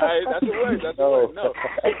 All right, that's a word. That's a word. No.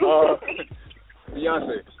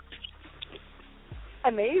 Beyonce.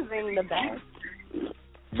 Amazing. The best.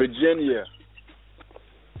 Virginia.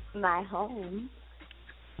 My home.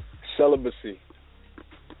 Celibacy.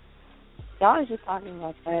 Y'all was just talking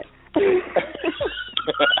about that.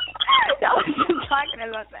 Y'all was just talking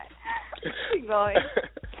about that. Keep going.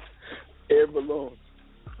 Air Balloons.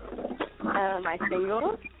 My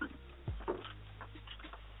single.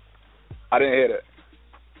 I didn't hear that.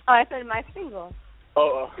 Oh, I said my single.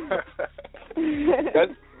 Oh.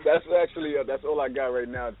 That's actually that's all I got right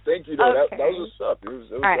now. Thank you though. Okay. That was what's up. It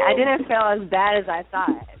was, all right, I didn't feel as bad as I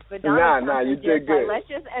thought. But nah, you did good. Let's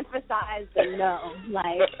just emphasize the no.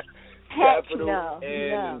 Like heck capital no.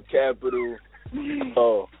 and capital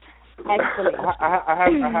O. Excellent.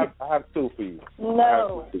 I have two for you.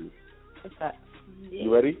 No. What's that?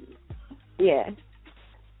 You ready? Yeah.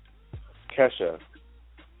 Kesha.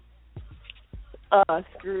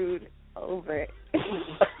 Screwed over.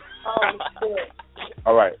 Oh shit.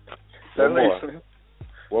 All right. That One makes more. sense.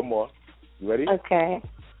 One more. You ready? Okay.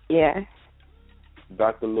 Yeah.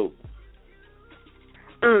 Dr. Luke.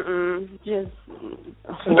 Just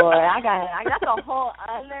Lord, I got a whole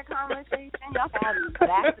other conversation. Y'all can have me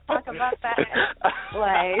back to talk about that.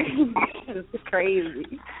 Like, it's crazy.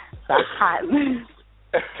 It's a hot mess.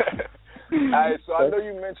 All right, so I know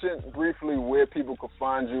you mentioned briefly where people could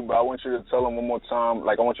find you, but I want you to tell them one more time.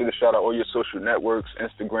 Like, I want you to shout out all your social networks,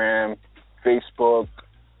 Instagram, Facebook,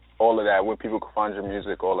 all of that, where people can find your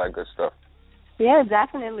music, all that good stuff. Yeah,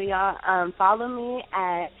 definitely, y'all. Follow me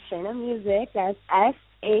at Shenna Music. That's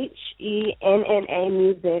SHENNA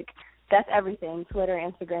Music. That's everything. Twitter,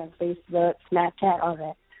 Instagram, Facebook, Snapchat, all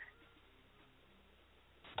that.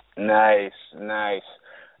 Nice.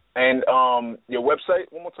 And your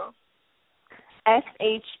website, one more time?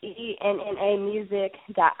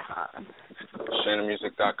 SHENNAmusic.com.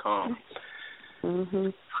 ShennaMusic.com. Mm-hmm.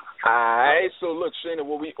 All right, so look, Shenna,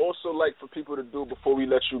 what we also like for people to do before we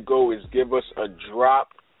let you go is give us a drop.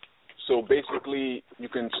 So basically, you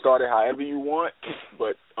can start it however you want,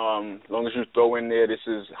 but as long as you throw in there, this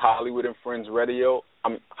is Hollywood and Friends Radio.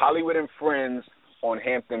 Hollywood and Friends on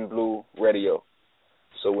Hampton Blue Radio.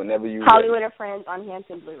 So whenever you Hollywood and Friends on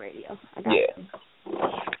Hampton Blue Radio. I got yeah. You.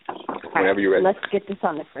 Whenever you're ready. Let's get this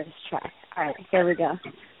on the first try. All right, here we go.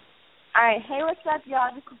 All right, hey, what's up,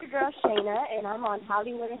 y'all? This is your girl, Shenna, and I'm on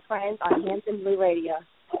Hollywood and Friends on Hampton Blue Radio.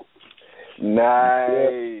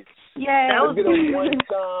 Nice. Yay. Let's get a one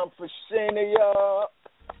time for Shenna, y'all.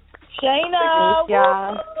 Shayna. Thanks,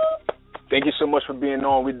 y'all. Thank you so much for being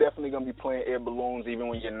on. We're definitely going to be playing Air Balloons even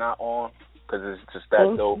when you're not on, because it's just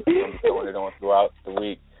that dope. We're going to be throwing it on throughout the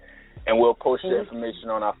week. And we'll post your information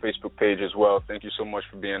on our Facebook page as well. Thank you so much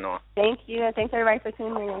for being on. Thank you. Thanks, everybody, for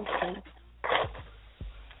tuning in.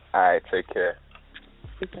 All right, take care.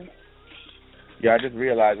 Yeah, I just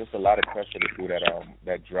realized it's a lot of pressure to do that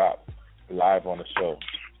drop live on the show.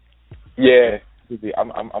 Yeah.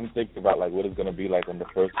 I'm thinking about like what it's gonna be like when the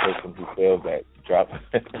first person who fails that drop.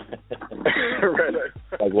 Right.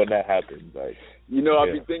 Like when that happens, like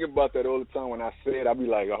I be thinking about that all the time. When I say it, I be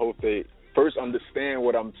like, I hope they first understand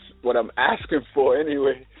what I'm asking for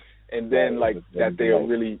anyway, and then like that they'll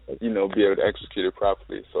really be able to execute it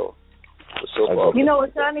properly. So far, you know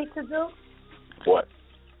what y'all need to do? What?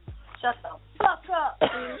 Shut the fuck up.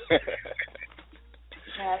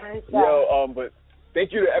 But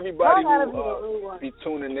thank you to everybody who be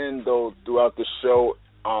tuning in though throughout the show.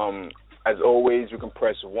 As always, you can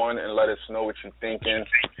press 1 and let us know what you're thinking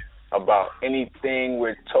about anything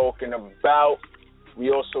we're talking about. We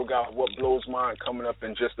also got What Blows Mine coming up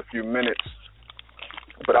in just a few minutes.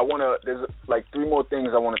 But there's like 3 more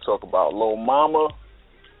things I want to talk about. Lil Mama,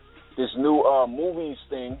 this new movies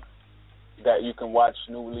thing that you can watch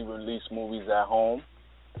newly released movies at home,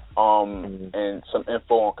 and some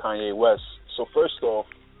info on Kanye West. So first off,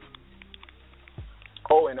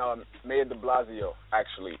 and Mayor de Blasio,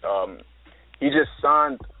 actually, he just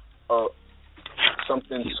signed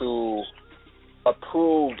something to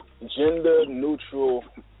approve gender-neutral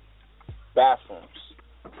bathrooms.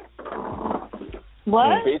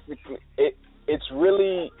 What? Basically, it's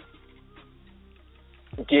really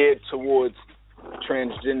geared towards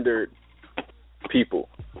transgender people,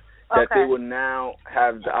 that they will now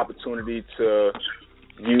have the opportunity to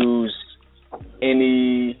use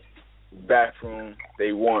any bathroom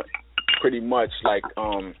they want, pretty much, like,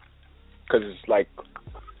 because it's like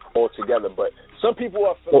all together. But some people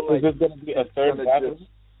are feeling so is this going to be a third bathroom?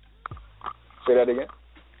 Say that again.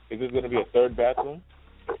 Is this going to be a third bathroom?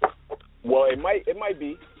 Well, it might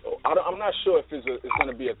be. I'm not sure if it's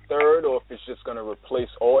going to be a third or if it's just going to replace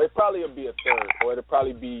all. It probably will be a third, or it'll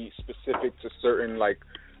probably be specific to certain like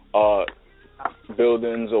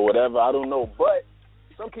buildings or whatever. I don't know, but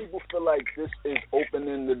some people feel like this is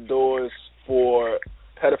opening the doors for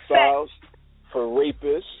pedophiles, for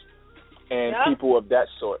rapists, and people of that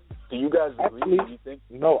sort. Do you guys agree? Actually, do you think?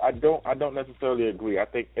 No, I don't necessarily agree. I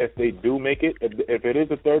think if they do make it, if it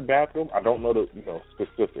is a third bathroom, I don't know the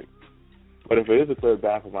specifics. But if it is a third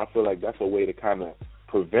bathroom, I feel like that's a way to kind of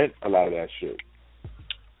prevent a lot of that shit.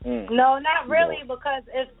 No, not really, because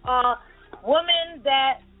if a woman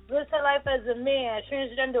that lives her life as a man, a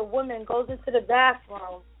transgender woman, goes into the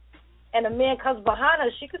bathroom and a man comes behind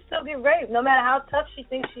her, she could still get raped, no matter how tough she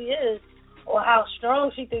thinks she is or how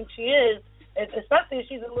strong she thinks she is, especially if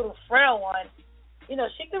she's a little frail one.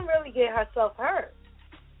 She can really get herself hurt.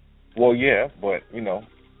 Well, yeah, but, we have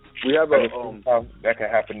that can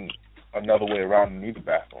happen another way around in either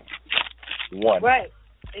bathroom. One. Right,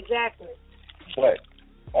 exactly. But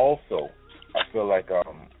also, I feel like, I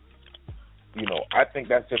think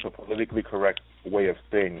that's just a politically correct way of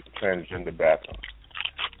saying transgender bathroom.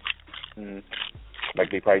 Like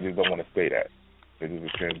they probably just don't want to say that. They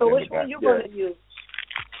just assume. So which one you gonna use?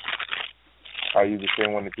 I use the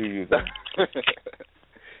same one that you use.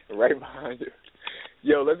 Right behind you.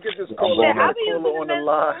 Yo, let's get this caller on the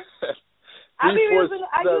line. I use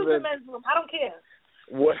the men's room. I don't care.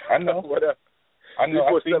 What? I know. What up? I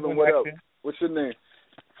know. 347, what up? What's your name?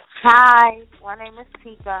 Hi, my name is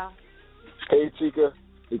Tika. Hey, Tika.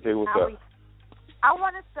 Hey, what's up? I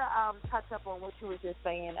wanted to touch up on what you were just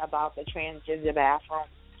saying about the transgender bathroom.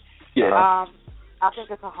 Yeah. I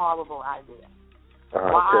think it's a horrible idea. Okay.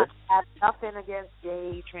 I have nothing against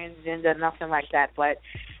gay, transgender, nothing like that. But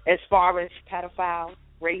as far as pedophiles,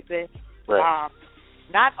 rapists, right.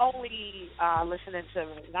 not only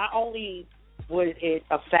would it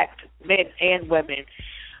affect men and women,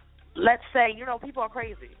 let's say, people are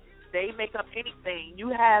crazy. They make up anything. You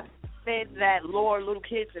have men that lure little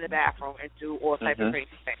kids in the bathroom and do all types of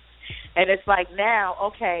crazy things. And it's like now,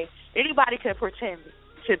 okay, anybody can pretend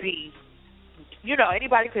to be,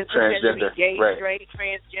 anybody can pretend to be gay, straight,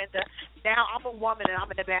 transgender. Now I'm a woman and I'm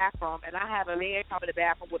in the bathroom and I have a man come in the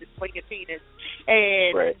bathroom with his swinging penis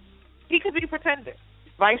and he could be pretending.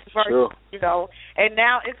 Vice versa, and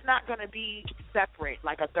now it's not going to be separate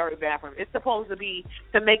like a third bathroom. It's supposed to be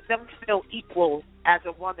to make them feel equal as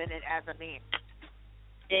a woman and as a man.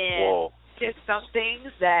 And there's some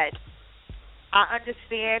things that I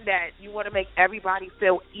understand that you want to make everybody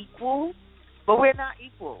feel equal, but we're not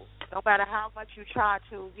equal. No matter how much you try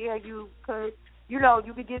to, you could, you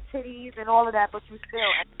could get titties and all of that, but you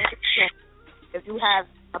still, if you have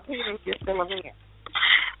a penis, you're still a man.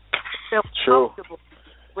 Feel comfortable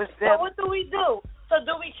with them. So what do we do? So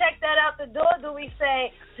do we check that out the door? Do we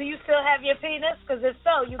say, do you still have your penis? Because if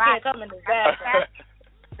so, you can't come in the bathroom.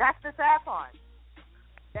 That's the sad part.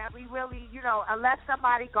 That we really, unless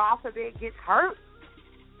somebody, God forbid, gets hurt.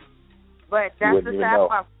 But that's the sad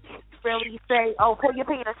part. Really say, pull your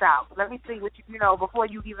penis out. Let me see what you before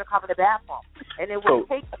you even come in the bathroom. And it would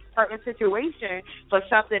take a certain situation for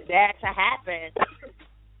something bad to happen,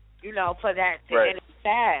 for that. And it's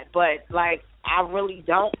sad. But, I really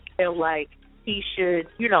don't feel like he should,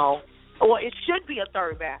 or it should be a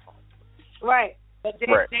third bathroom. Right. But then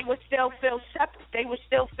they would still feel they would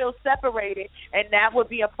still feel separated, and that would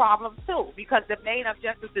be a problem too, because the main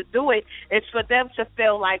objective to do it is for them to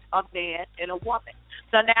feel like a man and a woman.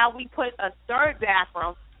 So now we put a third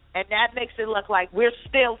bathroom, and that makes it look like we're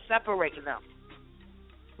still separating them.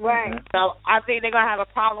 Right. So I think they're gonna have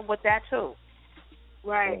a problem with that too.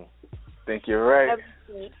 Right. I think you're right.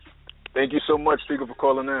 Thank you so much, Tika, for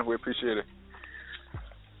calling in. We appreciate it.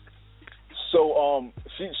 So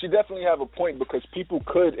she definitely have a point, because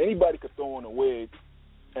anybody could throw on a wig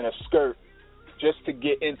and a skirt just to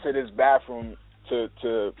get into this bathroom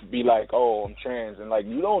to be like, oh, I'm trans, and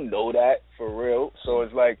you don't know that for real. So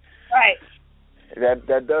it's like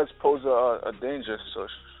that does pose a danger. So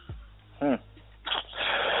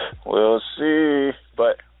we'll see,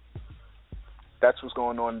 but that's what's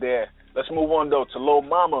going on there. Let's move on though to Lil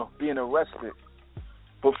Mama being arrested.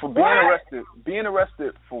 But for being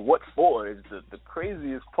arrested for what for is the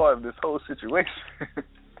craziest part of this whole situation.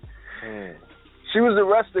 She was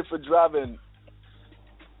arrested for driving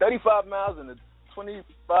 35 miles in a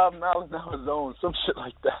 25 miles an hour zone, some shit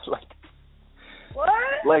like that.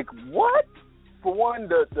 What? For one,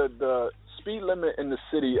 the speed limit in the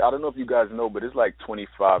city, I don't know if you guys know, but it's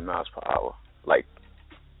 25 miles per hour.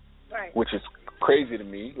 Which is crazy to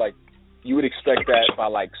me. You would expect that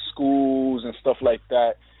by schools and stuff like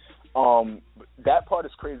that. That part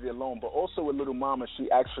is crazy alone. But also with Little Mama,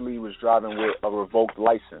 she actually was driving with a revoked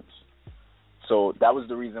license. So that was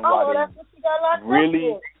the reason why they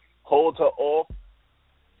really hold her off.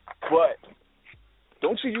 But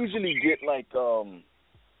don't you usually get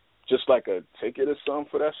just a ticket or something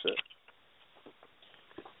for that shit?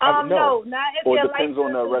 No, not if your depends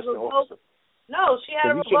on the arresting officer. No, she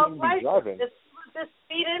had a revoked license. If she was just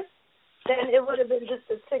speeding, then it would have been just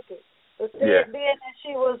a ticket. But being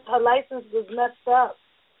that her license was messed up,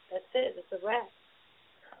 that's it. It's a wrap.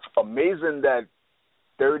 Amazing that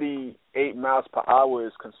 38 miles per hour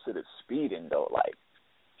is considered speeding, though.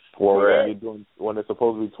 When it's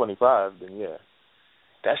supposed to be 25, then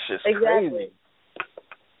that's just crazy.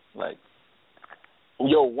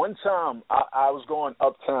 One time I was going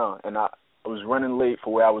uptown and I was running late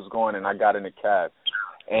for where I was going, and I got in a cab.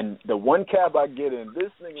 And the one cab I get in,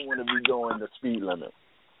 this nigga want to be going the speed limit.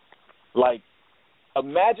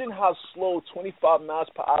 Imagine how slow 25 miles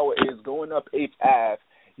per hour is going up 8th Ave.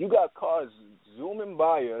 You got cars zooming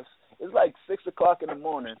by us. It's 6 o'clock in the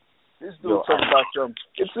morning. This dude talking about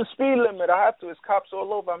it's the speed limit. I have to. It's cops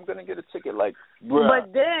all over. I'm going to get a ticket. Bruh.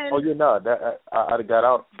 But then... I'd have got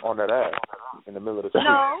out on that ass in the middle of the street.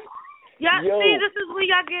 No. See, this is where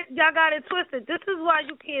y'all got it twisted. This is why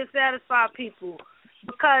you can't satisfy people.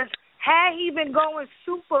 Because had he been going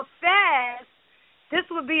super fast, this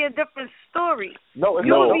would be a different story. No,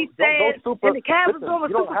 you would be saying, don't super, and the cab was going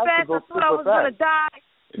super fast, I thought I was going to die.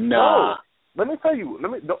 Nah. Let me tell you,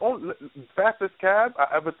 the only fastest cab I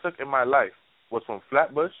ever took in my life was from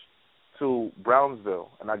Flatbush to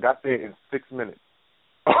Brownsville, and I got there in 6 minutes.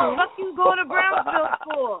 What you going to Brownsville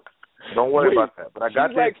for? Don't worry about that. But I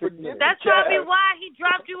got there in 6 minutes. That's probably why he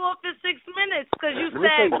dropped you off in 6 minutes, because you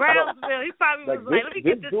said Brownsville. He probably was like, let me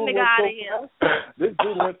get this nigga out of here. This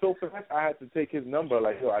dude went so fast, I had to take his number.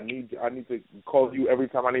 Like, yo, I need to call you every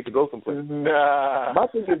time I need to go someplace. Nah. My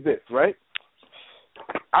thing is this, right?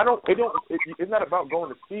 It's not about going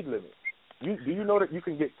the speed limit. Do you know that you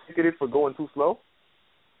can get ticketed for going too slow?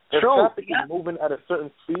 If traffic is moving at a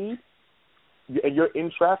certain speed, and you're in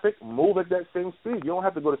traffic, move at that same speed. You don't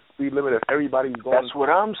have to go to speed limit if everybody's going. That's what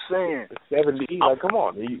I'm saying. 70. Like, come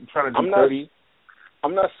on, you trying to do 30?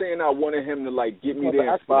 I'm not saying I wanted him to get me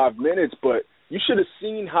there in 5 minutes, but you should have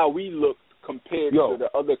seen how we looked compared to the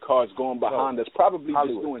other cars going behind us. Probably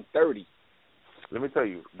just doing 30. Let me tell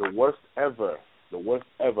you, the worst ever. I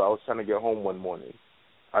was trying to get home one morning.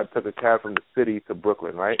 I took a cab from the city to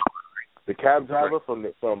Brooklyn, right? The cab driver from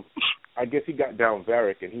I guess he got down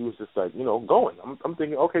Varick, and he was just like, going. I'm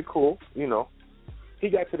thinking, okay, cool, He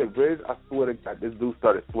got to the bridge. I swear to God, this dude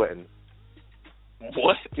started sweating.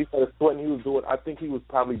 What? He started sweating. I think he was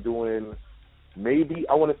probably doing maybe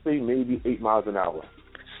 8 miles an hour.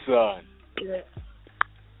 Son. Yeah.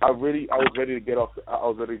 I was ready to get off. I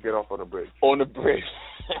was ready to get off on the bridge. On the bridge.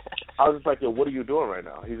 I was just like, yo, what are you doing right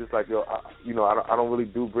now? He's just like, yo, I don't really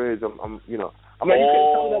do bridge. I'm like, you couldn't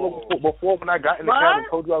tell me that before when I got in the cab and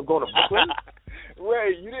told you I was going to Brooklyn?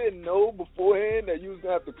 Wait, you didn't know beforehand that you was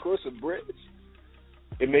going to have to cross a bridge?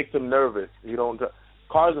 It makes them nervous.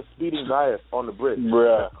 Cars are speeding by us on the bridge.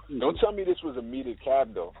 Bruh. Don't tell me this was a metered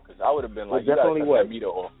cab, though, because I would have been like, you got to cut that meter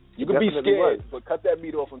off. You could be scared, but cut that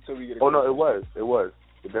meter off until we get it. Oh, no, it was.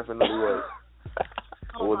 It definitely was.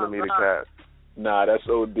 It was a metered cab. Nah, that's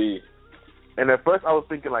OD. And at first I was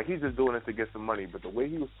thinking, he's just doing it to get some money, but the way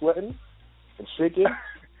he was sweating and shaking,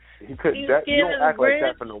 he couldn't. You don't act like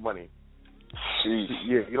that for no money. Jeez.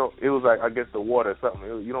 Yeah, it was like, I guess the water or something.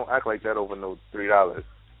 You don't act like that over no $3.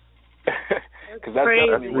 Because that's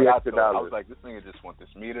definitely what I thought. I was like, this nigga just want this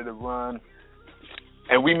meter to run.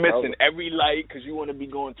 And we missing every light because you want to be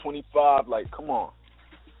going 25. Like, come on.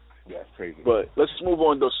 Yeah, it's crazy. But let's move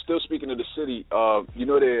on, though. Still speaking of the city,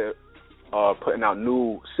 they're putting out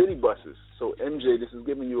new city buses. So, MJ, this is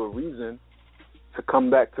giving you a reason to come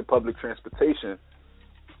back to public transportation.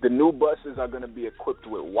 The new buses are going to be equipped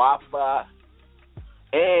with Wi-Fi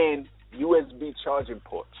and USB charging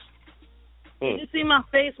ports. Did you see my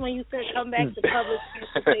face when you said come back to public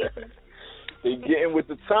transportation? They're getting with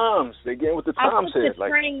the times. I took the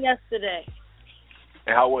train yesterday.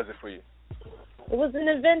 And how was it for you? It was an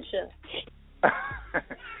adventure.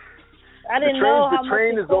 I didn't know how much. The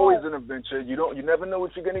train is always an adventure. You never know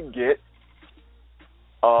what you're gonna get.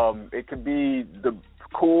 It could be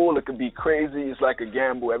cool. It could be crazy. It's like a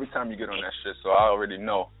gamble every time you get on that shit. So I already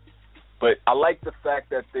know. But I like the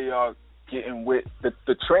fact that they are getting with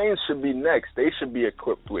the trains. Should be next. They should be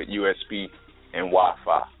equipped with USB and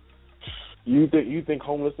Wi-Fi. You think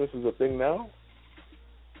homelessness is a thing now?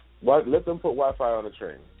 Why let them put Wi-Fi on the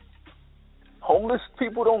train? Homeless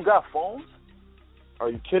people don't got phones? Are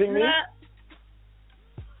you kidding me?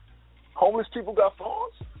 Homeless people got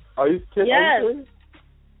phones? Are you kidding? Yes.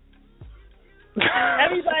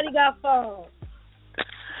 Everybody got phones.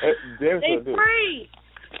 They free.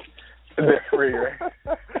 They're free, right?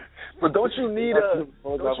 But don't you need a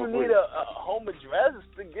home address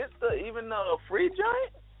to get even a free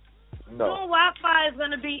giant? No. Soon Wi-Fi is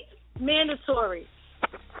going to be mandatory.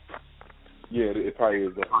 Yeah, it probably is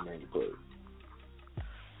definitely mandatory.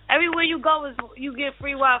 Everywhere you go, you get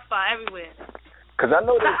free Wi-Fi everywhere. Because I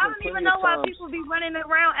know I don't even know why people be running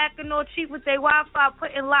around acting all cheap with their Wi-Fi,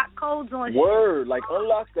 putting lock codes on shit. Word,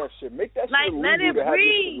 unlock that shit. Make that shit illegal let it to have this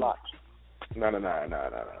shit locked. No.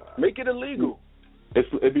 Make it illegal.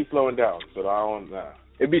 It be slowing down, so I don't.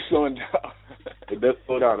 It be slowing down. It does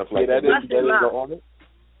slow down if that is go on it.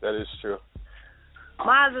 That is true.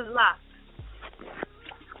 Mine is locked.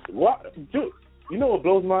 What, dude? You know what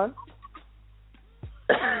blows mine?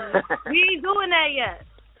 We ain't doing that yet.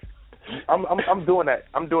 I'm doing that.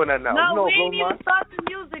 I'm doing that now. No, you know we ain't even start the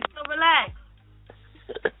music, so relax.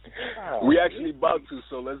 We actually about to,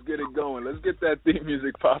 so let's get it going. Let's get that theme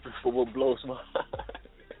music popping for what blows my mind.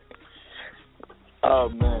 Oh,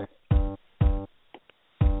 man.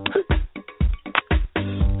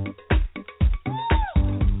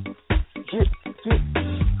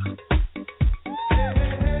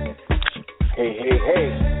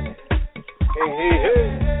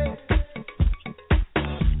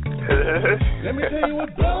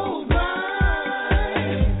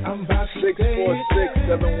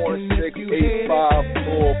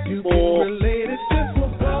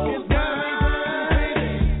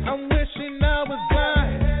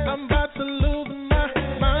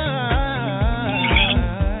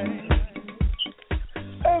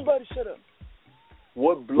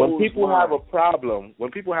 When people have a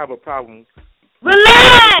problem,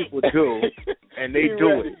 relax. People do, and they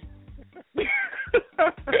do it.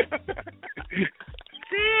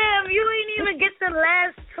 Damn, you ain't even get the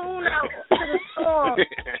last tune out to the song,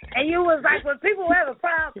 and you was like, when people have a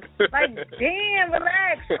problem, like, damn,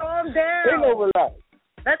 relax, calm down. Ain't no relax.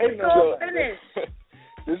 Let the song finish.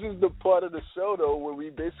 This is the part of the show, though, where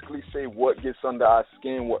we basically say what gets under our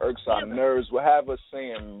skin, what irks our nerves, what have us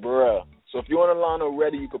saying, bruh. So if you're on the line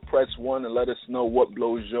already, you could press 1 and let us know what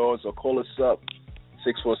blows yours, or call us up,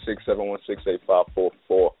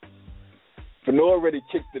 646-716-8544. Fanu already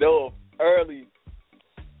kicked it off early.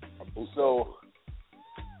 So,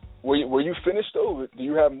 were you finished, though? Do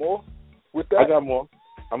you have more with that? I got more.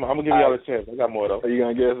 I'm going to give y'all a chance. I got more, though. Are you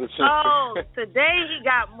going to give us a chance? Oh, today he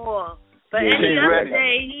got more. But any other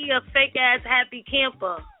day, he a fake-ass happy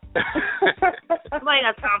camper. Nobody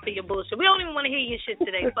got time for your bullshit. We don't even want to hear your shit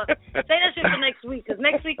today. Fuck. Say that shit for next week, because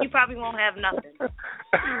next week you probably won't have nothing.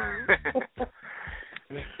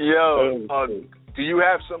 Yo, do you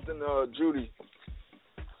have something, Judy?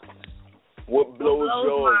 What blows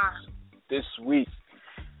yours this week?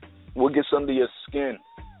 What gets under your skin?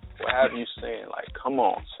 What have you saying? Like, come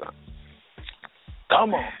on, son.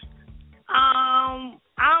 Come on. I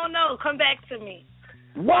don't know. Come back to me.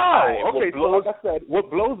 Wow. Okay, so like I said,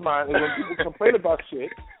 what blows mine is when people complain about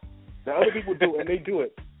shit that other people do, and they do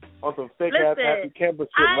it on some fake-ass happy camper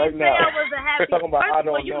shit right now. I was a happy. Talking about, First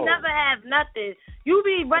of all, you never have nothing. You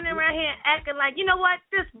be running around here acting like, you know what?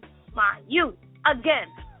 This is mine. You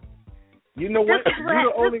again. You know what?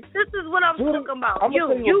 This is what I'm talking about.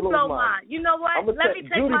 You blow mine. You know what? Let me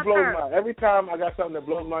take Judy my blows turn. Mine. Every time I got something that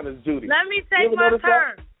blows mine, it's Judy. Let me take my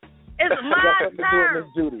turn. It's my turn.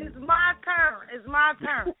 It's my turn. It's my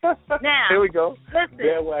turn. Now, here we go.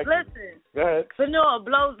 Listen. Go ahead. Vanilla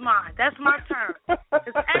blows mine. That's my turn.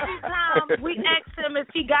 Because every time we ask him if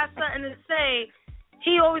he got something to say,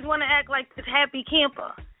 he always want to act like this happy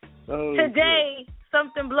camper. Today,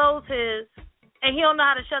 something blows his, and he don't know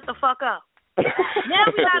how to shut the fuck up. Now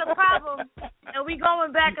we got a problem, and we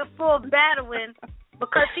going back and forth battling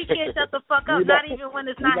because he can't shut the fuck up, not even when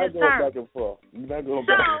it's not his turn. You're not going so,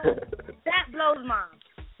 back and forth. that blows mine.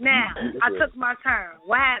 Now, I took my turn.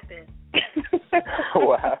 What happened?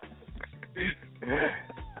 What happened?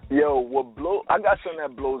 Yo, I got something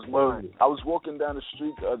that blows mine. I was walking down the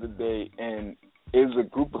street the other day, and it was a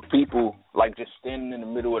group of people, like, just standing in the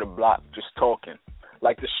middle of the block, just talking.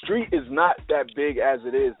 Like, the street is not that big as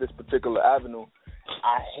it is, this particular avenue.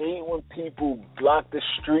 I hate when people block the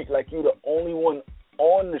street like you're the only one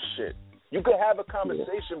on the shit. You could have a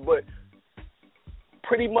conversation, but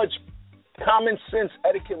pretty much common sense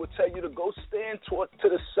etiquette would tell you to go stand to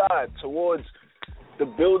the side, towards the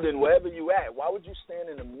building, wherever you at. Why would you stand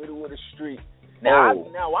in the middle of the street? Now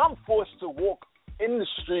I'm forced to walk in the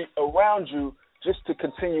street around you just to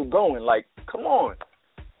continue going. Like, come on.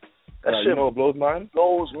 That shit, you know what blows mine?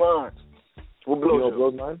 Blows mine. What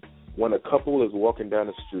blows mine? When a couple is walking down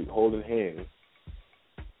the street holding hands,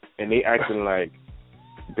 and they acting like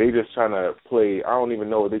they just trying to play. I don't even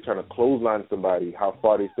know if they trying to clothesline somebody. How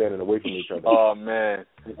far they standing away from each other? Oh man!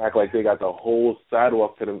 They act like they got the whole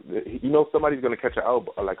sidewalk to them. You know somebody's gonna catch an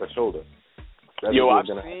elbow, like a shoulder. That's I've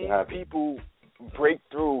seen people break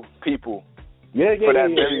through people. Yeah, for that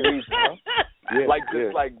very reason. Huh? Yeah,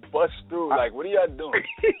 just like bust through. Like, what are y'all doing?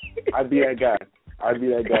 I'd be that guy. That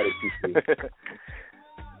keeps me.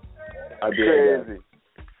 I'd be crazy.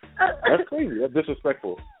 That guy. That's crazy. That's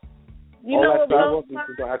disrespectful. You know what blows mine?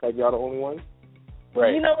 People act like y'all the only one.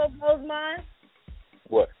 Right. You know what blows mine?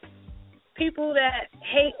 What? People that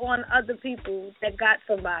hate on other people that got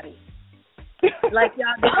somebody. Like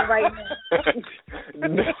y'all doing right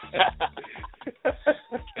now.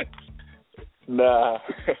 Nah.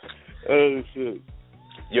 Oh, shit.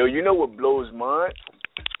 Yo, you know what blows mine?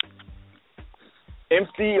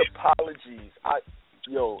 Empty apologies.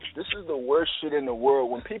 This is the worst shit in the world.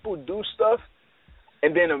 When people do stuff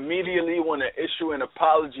and then immediately want to issue an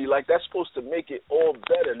apology, like that's supposed to make it all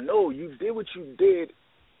better. No, you did what you did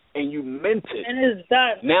and you meant it. And it's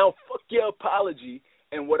done. Now, fuck your apology.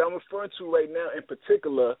 And what I'm referring to right now in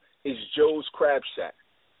particular is Joe's Crab Shack.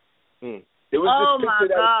 There was this picture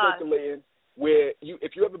that was circulating where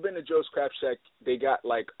if you ever been to Joe's Crab Shack, they got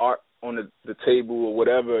like art on the table or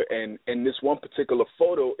whatever, and in this one particular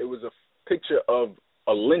photo, it was a picture of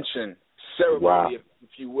a lynching ceremony, if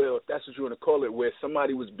you will, if that's what you want to call it, where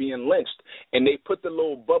somebody was being lynched, and they put the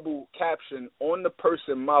little bubble caption on the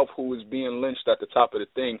person's mouth who was being lynched at the top of the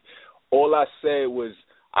thing. All I said was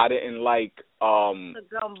I didn't like the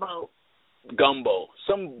gumbo.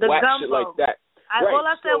 Some whack shit like that. All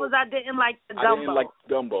I said was I didn't like the gumbo. I didn't like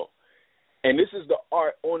gumbo. And this is the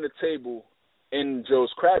art on the table in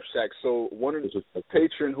Joe's Crab Shack. So one of the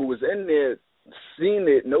patron who was in there seen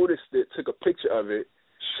it, noticed it, took a picture of it,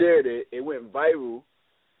 shared it. It went viral.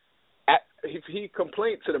 He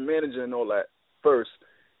complained to the manager and all that first.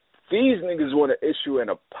 These niggas want to issue an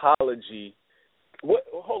apology. What?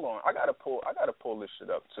 Hold on. I gotta pull this shit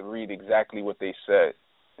up to read exactly what they said.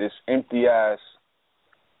 This empty ass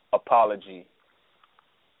apology.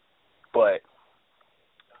 But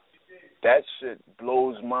that shit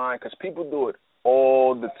blows mine because people do it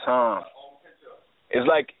all the time. It's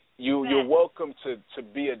like you're welcome to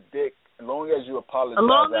be a dick as long as you apologize. As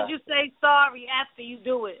long as you say sorry after you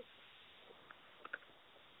do it.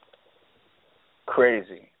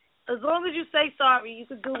 Crazy. As long as you say sorry, you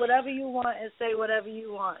can do whatever you want and say whatever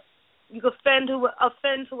you want. You can offend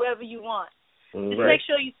whoever you want. Just make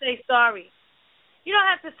sure you say sorry. You don't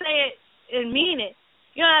have to say it and mean it.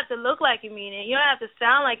 You don't have to look like you mean it. You don't have to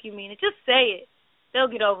sound like you mean it. Just say it. They'll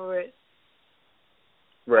get over it.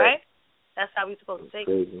 Right? That's how we're supposed to take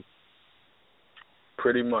it.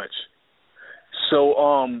 Pretty much. So,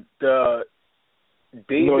 the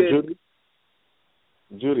David... No,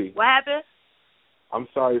 Judy. What happened? I'm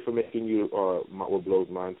sorry for making you what blows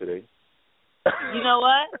mine today. You know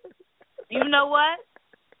what?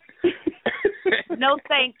 No,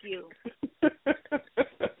 thank you.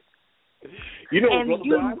 You know and what blows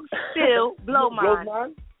you mine? Still blow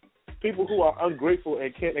mine. People who are ungrateful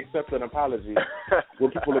and can't accept an apology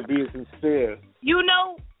when people are being sincere. You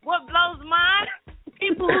know what blows mine?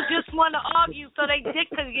 People who just want to argue so they dick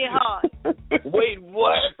can get hard. Wait,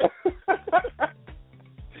 what?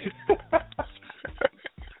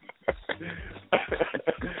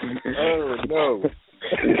 Oh no.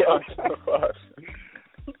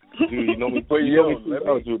 Judy, you know me.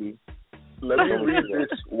 Judy. Let me read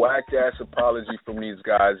this whack-ass apology from these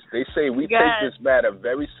guys. They say, we take this matter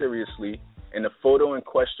very seriously, and the photo in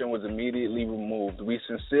question was immediately removed. We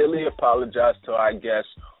sincerely apologize to our guests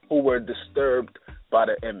who were disturbed by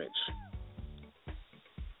the image.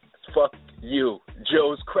 Fuck you.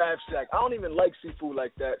 Joe's Crab Shack. I don't even like seafood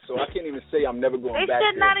like that, so I can't even say I'm never going back there. They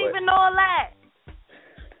should not even know all that.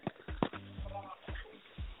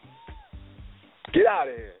 Get out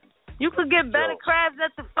of here. You could get better crabs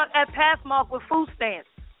at Pathmark with food stamps.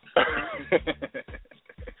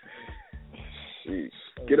 Jeez.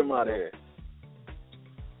 Get them out of here.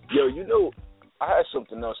 Yo, you know, I had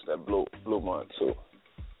something else that blew mine too.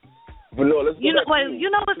 But no, let's go back to you. You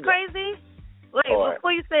know what's crazy? Wait,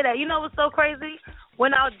 before you say that, you know what's so crazy?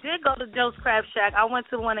 When I did go to Joe's Crab Shack, I went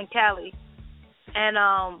to one in Cali, and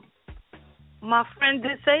my friend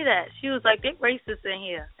did say that. She was like, "They're racist in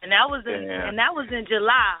here," and that was in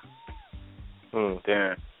July.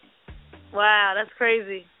 Damn. Wow, that's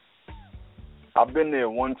crazy. I've been there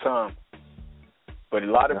one time, but a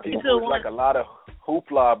lot of people, it's like a lot of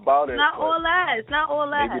hoopla about it. It's not all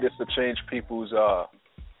that. Maybe this will change people's.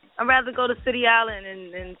 I'd rather go to City Island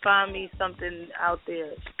and find me something out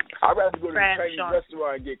there. I'd rather go to the Chinese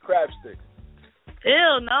restaurant and get crab sticks.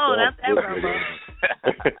 Ew, no, that's ever.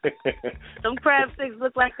 Some crab sticks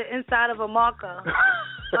look like the inside of a marker.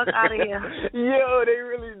 Fuck out of here. Yo, they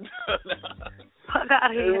really do. Fuck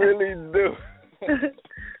out of here. They really do.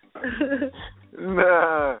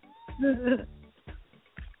 Nah.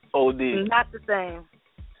 OD. Not the same.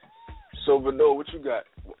 So, Vino, what you got?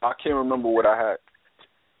 I can't remember what I had.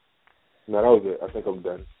 No, that was it. I think I'm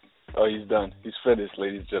done. Oh, he's done. He's finished,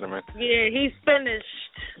 ladies and gentlemen. Yeah, he's finished.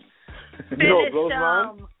 You know what blows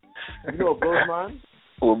mine? You know what blows mine?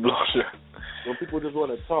 What blows you? When people just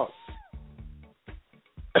want to talk.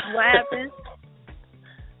 What happened?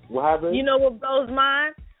 What happened? You know what blows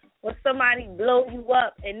mine? When somebody blow you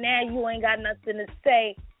up and now you ain't got nothing to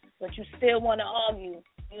say, but you still want to argue.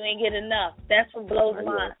 You ain't get enough. That's what blows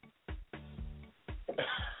mine.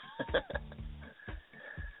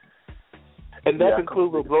 And that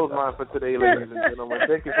concludes what blows mine for today, ladies and gentlemen.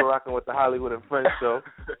 Thank you for rocking with the Hollywood and Friends show.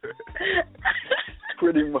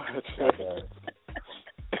 Pretty much.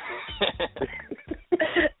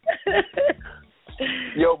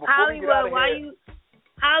 Yo, before Hollywood, we get out of here,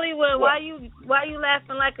 Hollywood, why you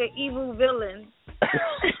laughing like an evil villain?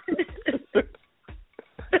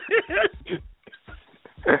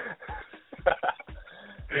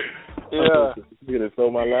 Yeah. You gonna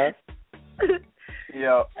stole my laugh?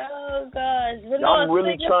 Yeah. Oh gosh. I'm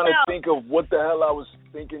really trying to think of what the hell I was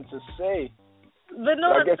thinking to say. But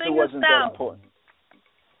no, I guess it wasn't that important.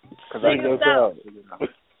 Sing us out.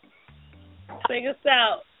 Sing us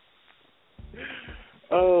out.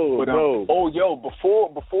 Oh, no. Oh, yo,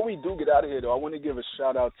 before we do get out of here, though, I want to give a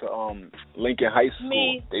shout-out to Lincoln High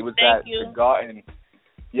School. They was at the Garden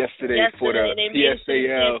yesterday for the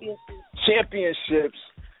PSAL championships.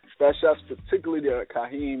 Special shouts particularly to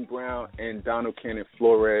Kaheem Brown and Donald Cannon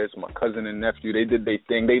Flores, my cousin and nephew. They did their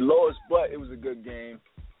thing. They lost, but it was a good game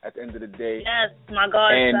at the end of the day. Yes, my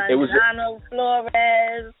godson, Donald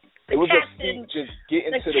Flores. It was a feat just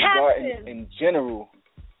getting to the Garden in general.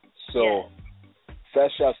 So,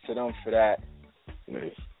 fast shouts to them for that.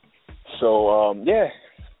 So, yeah.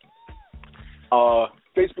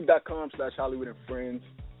 Facebook.com/Hollywood and Friends.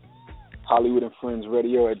 Hollywood and Friends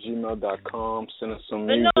Radio @gmail.com. Send us some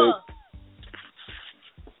music.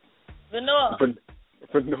 Vanilla.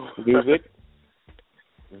 Music.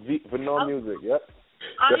 Vanilla music, yep.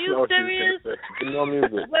 Are you serious? Vanilla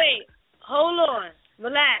music. Wait, hold on.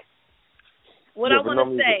 Relax. What I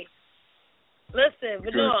want to say. Listen,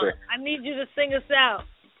 Vanilla, I need you to sing us out.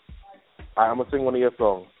 I'm going to sing one of your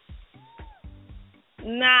songs.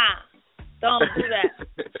 Nah, don't do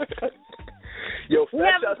that. Yo, we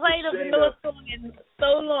haven't played a Vanilla song in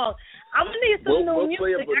so long. I'm going to need some new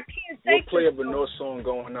music. I can't take We'll play a Vanilla song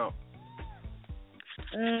going out.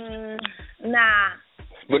 Nah.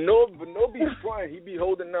 Vanilla be fine. He be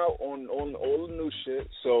holding out on all the new shit.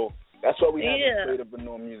 So that's why we haven't played a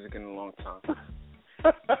Vanilla music in a long time.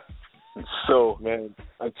 So, man,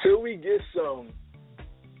 until we get some,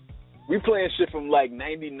 we playing shit from like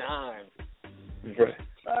 99.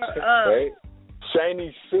 Right?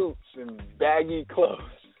 Shiny suits and baggy clothes.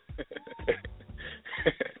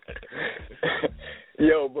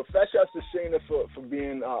 Yo, but fat shouts to Shenna for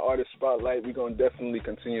being our artist spotlight. We're going to definitely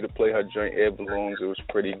continue to play her joint Air Balloons. It was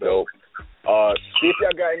pretty dope. See if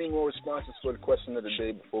y'all got any more responses for the question of the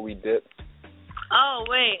day before we dip. Oh,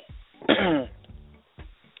 wait. I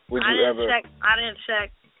didn't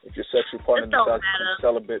check. If your sexual partner decides to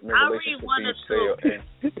celibate mid-relationship, do you stay or end?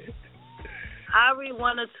 I'll read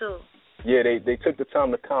one or two. Yeah, they took the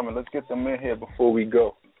time to comment. Let's get them in here before we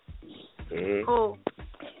go. Mm-hmm. Cool.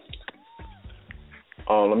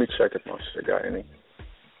 Let me check if my shit got any.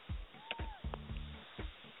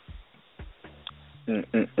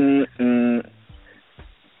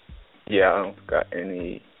 Yeah, I don't got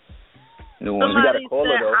any new ones. We got a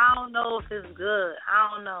caller, though. I don't know if it's good. I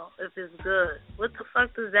don't know if it's good. What the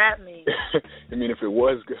fuck does that mean? I mean, if it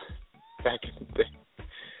was good back in the day.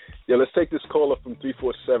 Yeah, let's take this caller from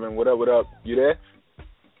 347. What up? You there?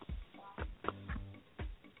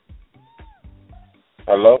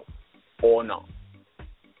 Hello? Or no?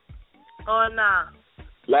 Or nah.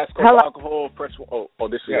 Last call for alcohol, press one. Oh,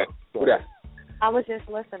 this is Who that? I was just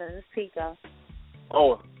listening. It's Pico.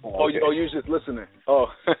 Okay. You was just listening. Oh.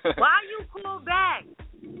 Why you call back?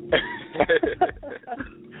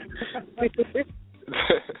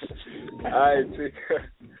 All right, Tika.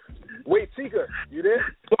 Wait, Tika, you there?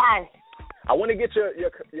 Yes. I want to get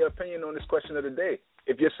your opinion on this question of the day.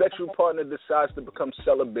 If your sexual partner decides to become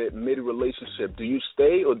celibate mid-relationship, do you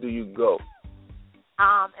stay or do you go?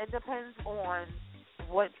 It depends on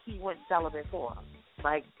what he went celibate for.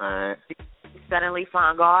 Like, you suddenly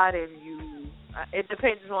find God and you... it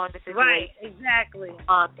depends on the situation. Right, exactly.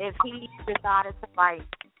 If he decided to,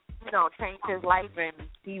 change his life and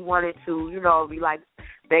he wanted to, be like,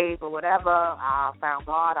 babe or whatever, I found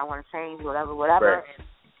God, I want to change, whatever, right. And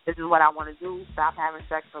this is what I want to do, stop having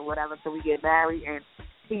sex or whatever till we get married, and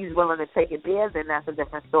he's willing to take it there, then that's a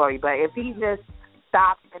different story. But if he just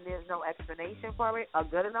stops and there's no explanation for it, a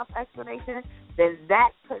good enough explanation, then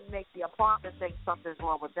that could make the partner think something's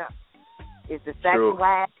wrong with them. Is the sex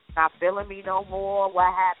last? Not feeling me no more?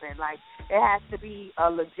 What happened? Like, it has to be a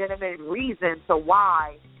legitimate reason to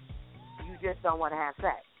why you just don't want to have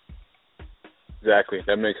sex. Exactly.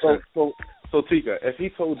 That makes sense. So Tika, if he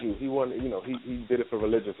told you he wanted, he did it for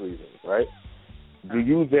religious reasons, right? Do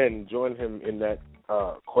you then join him in that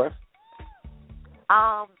quest?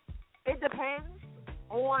 It depends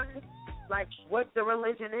on what the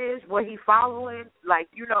religion is, what he's following,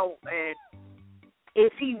 and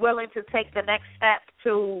is he willing to take the next step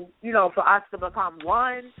to, for us to become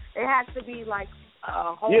one? It has to be like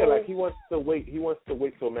a whole. Yeah, like he wants to wait. He wants to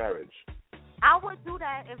wait till marriage. I would do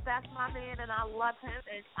that if that's my man and I love him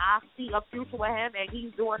and I see a future with him and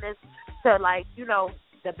he's doing this to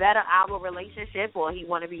to better our relationship, or he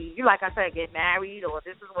want to be, like I said, get married, or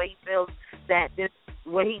this is what he feels that this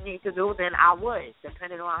what he needs to do, then I would,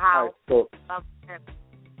 depending on how. Right,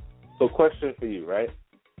 so question for you, right?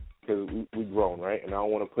 Because we grown, right? And I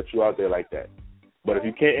don't want to put you out there like that. But if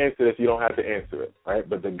you can't answer this, you don't have to answer it, right?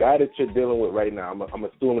 But the guy that you're dealing with right now, I'm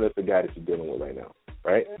assuming it's the guy that you're dealing with right now,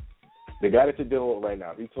 right? The guy that you're dealing with right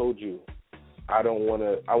now, he told you, I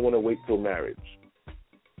want to wait till marriage.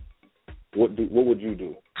 What would you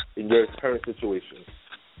do in your current situation?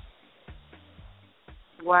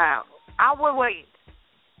 Wow. I would wait.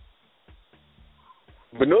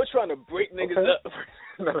 But no trying to break niggas up.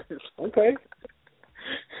 Okay.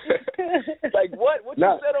 Like what? What you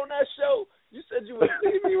said on that show? You said you would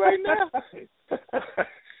leave me right now.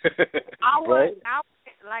 I would. I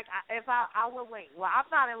would wait. Well, I'm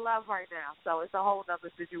not in love right now, so it's a whole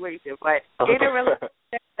other situation. But in a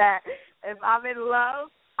relationship that if I'm in love,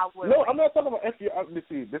 I would. No, wait. I'm not talking about if you.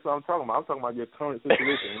 See, this is what I'm talking about. I'm talking about your current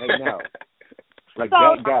situation right now. Like so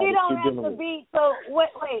that guy you that don't you're have dealing to be. So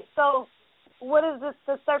wait. So what is this?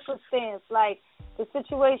 The circumstance? Like the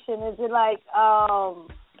situation? Is it like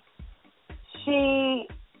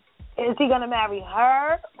Is he gonna marry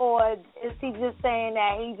her, or is he just saying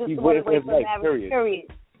that he just wants to wait for marriage? Period.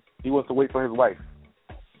 He wants to wait for his wife,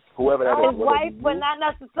 whoever that is. His wife, but not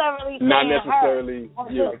necessarily. Not necessarily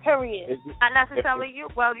her. you. Period. Not necessarily you.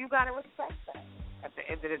 Well, you gotta respect that. At the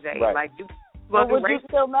end of the day, right. like you. But would you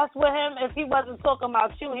still mess with him if he wasn't talking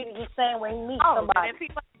about you? He was just saying when he meets somebody.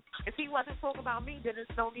 If he wasn't talking about me, then there's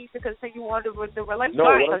no need to continue on the relationship.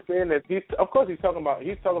 No, what I'm saying is, of course he's talking about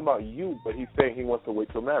you, but he's saying he wants to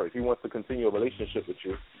wait till marriage. He wants to continue a relationship with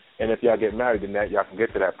you, and if y'all get married, then y'all can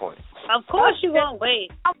get to that point. Of course you won't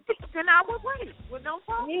wait. Then I would wait with no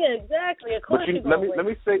problem. Yeah, exactly. Of course you let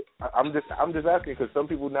me say, I'm just asking because some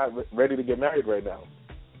people not ready to get married right now,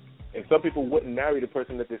 and some people wouldn't marry the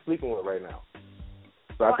person that they're sleeping with right now.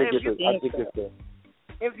 So I think it's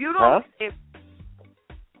if you don't.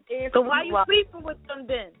 So why you sleeping with them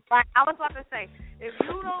then? Right, I was about to say, if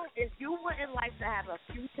you wouldn't like to have a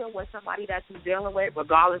future with somebody that you're dealing with,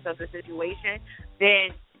 regardless of the situation,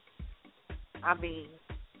 then I mean,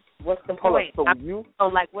 what's the point?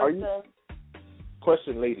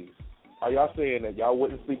 Question, ladies, are y'all saying that y'all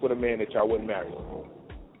wouldn't sleep with a man that y'all wouldn't marry?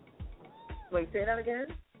 Wait, say that again?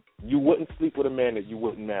 You wouldn't sleep with a man that you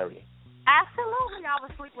wouldn't marry? Absolutely, I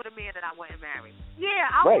would sleep with a man that I wouldn't marry.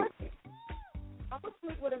 Yeah, I would. I would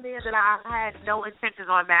sleep with a man that I had no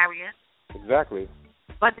intentions on marrying. Exactly.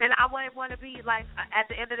 But then I wouldn't want to be like,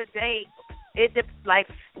 at the end of the day,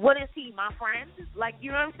 like, what is he, my friend? Like,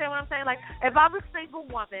 you understand what I'm saying? Like, if I'm a single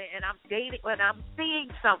woman and I'm dating, and I'm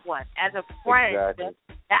seeing someone as a friend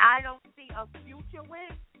that I don't see a future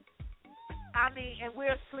with, I mean, and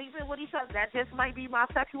we're sleeping with each other, that just might be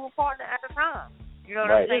my sexual partner at the time. You know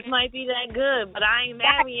what I'm saying? This might be that good, but I ain't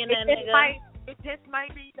marrying that nigga. It just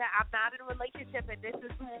might be that I'm not in a relationship, and this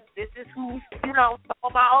is who's on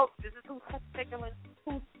my oats. This is who's tickling,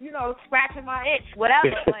 who's scratching my itch,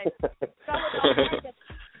 whatever. But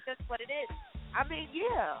that's what it is. I mean,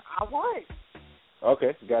 yeah, I would.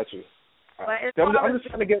 Okay, got you. But I'm just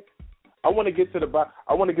trying to get. I want to get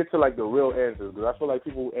to like the real answers, because I feel like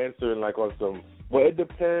people answering like on some. Well, it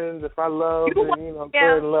depends. If I love, then I'm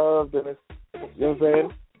so in love. Then it's, you know what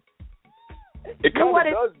I'm saying? It kind of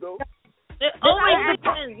does though. It always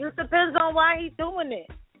depends. It depends on why he's doing it.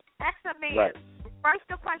 Ask a man. Right. First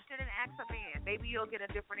the question and ask a man. Maybe you'll get a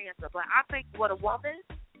different answer. But I think with a woman,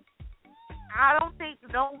 I don't think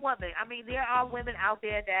no woman. I mean, there are women out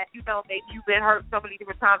there that, maybe you've been hurt so many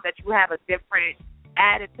different times that you have a different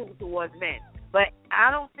attitude towards men. But I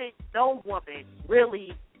don't think no woman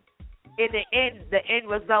really, in the end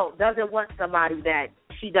result, doesn't want somebody that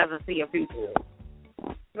she doesn't see a future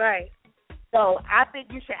with. Right. So I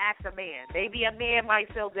think you should ask a man. Maybe a man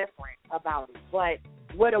might feel different about it. But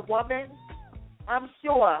with a woman, I'm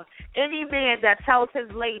sure any man that tells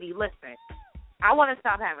his lady, listen, I want to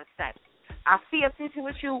stop having sex. I see a future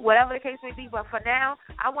with you, whatever the case may be, but for now,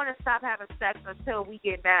 I want to stop having sex until we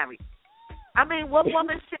get married. I mean, what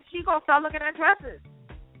woman should she going to start looking at dresses?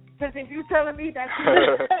 Because if you telling me that I'm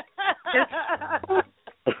going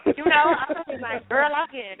to be like, girl,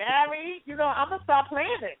 I'm getting married. I'm going to start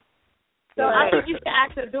planning. So I think you should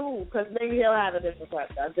ask a dude, because maybe he'll have a different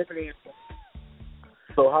question, a different answer.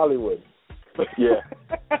 So Hollywood. Yeah.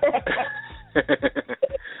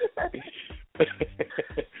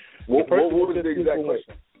 What was the exact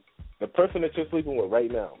question? The person that you're sleeping with right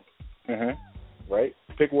now, right?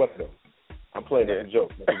 Pick one of them. I'm playing it. It's a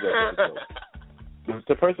joke. It's a joke.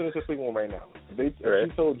 The person that you're sleeping with right now, if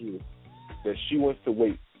she told you that she wants to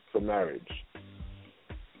wait for marriage,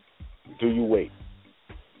 do you wait?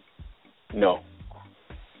 No.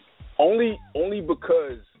 Only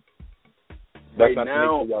because that's right not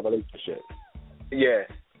now, the nature of your relationship. Yeah.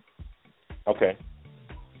 Okay.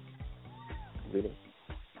 Really?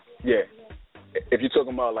 Yeah. If you're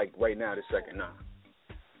talking about like right now, this second, nah.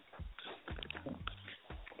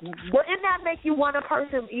 Wouldn't that make you want a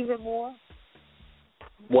person even more?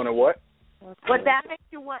 Want to what? Would that make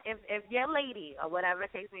you want, if your lady or whatever the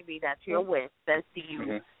case may be that you're with says to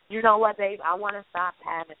you, you know what, babe, I want to stop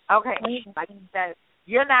having, okay, like you said,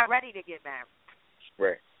 you're not ready to get married.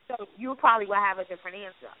 Right. So you probably will have a different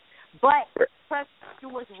answer. But first, you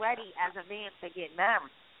was ready as a man to get married,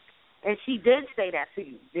 and she did say that to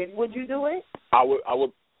you. Would you do it? I would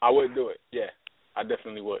do it. Yeah, I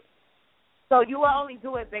definitely would. So you will only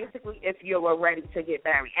do it basically if you were ready to get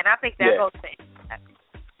married, and I think that goes to.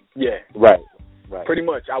 Yeah. Right. Pretty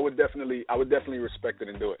much, I would definitely respect it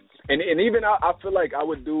and do it. And even I feel like I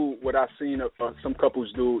would do what I've seen some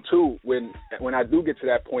couples do too. When I do get to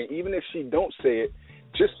that point, even if she don't say it,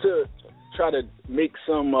 just to try to make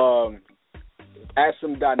some add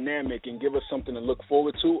some dynamic and give us something to look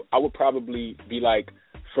forward to. I would probably be like,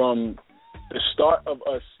 from the start of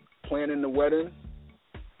us planning the wedding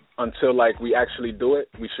until like we actually do it,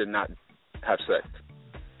 we should not have sex.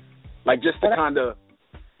 Like, just to kind of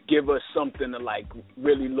give us something to like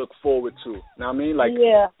really look forward to. Know what I mean? Like,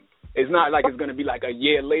 it's not like it's gonna be like a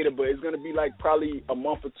year later, but it's gonna be like probably a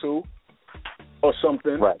month or two or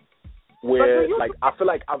something. Right. Where like I feel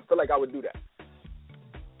like I would do that.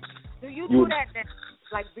 Do you do that now,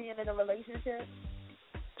 like being in a relationship?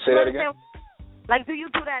 Say that again. Like, do you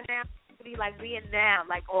do that now? Like being now,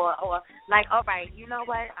 like or like, all right, you know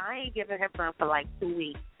what? I ain't giving him none for like 2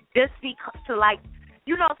 weeks. Just to like,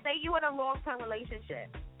 you know, say you in a long-term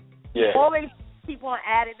relationship. Yeah. Always keep on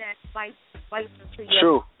adding that spice into your.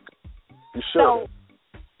 True. You should. So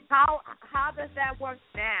how does that work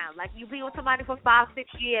now? Like, you be with somebody for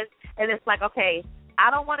 5-6 years, and it's like, okay,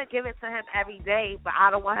 I don't want to give it to him every day, but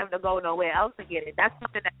I don't want him to go nowhere else to get it. That's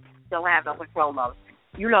something that you don't have no control of.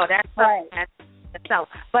 You know, that's right. So,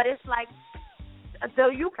 but it's like,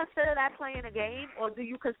 do you consider that playing a game, or do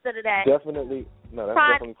you consider that definitely? No, that's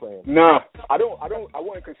definitely playing. No, I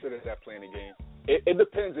wouldn't consider that playing a game. It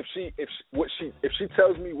depends if she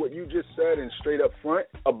tells me what you just said and straight up front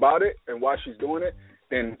about it and why she's doing it,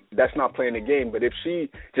 then that's not playing the game. But if she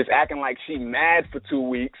just acting like she mad for 2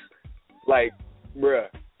 weeks, like, bruh.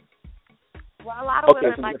 Well, a lot of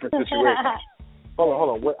women that's a different situation. Hold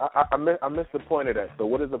on. What, I missed the point of that. So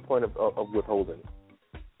what is the point of withholding?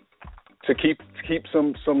 To keep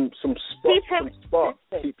some spark,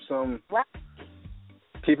 keep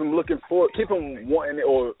him looking for, keep him wanting it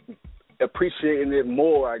or appreciating it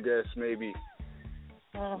more, I guess, maybe,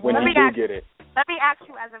 when you do get it. Let me ask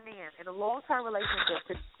you, as a man, in a long-term relationship,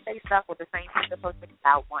 to stay stuck with the same person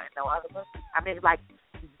without wanting no other person? I mean, like,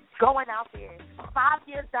 going out there 5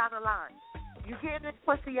 years down the line, you getting this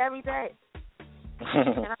pussy every day.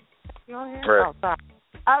 You don't hear? Right. Oh, sorry.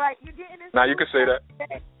 All right, you getting this. Now you can say that.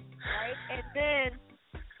 Right, and then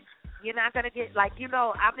you're not gonna get, like, you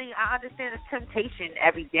know. I mean, I understand it's temptation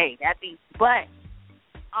every day. That means, but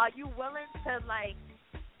are you willing to like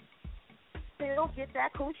still get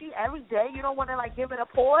that coochie every day? You don't want to like give it a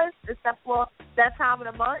pause except for that time of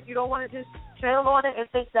the month. You don't want to just chill on it and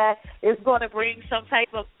think that it's going to bring some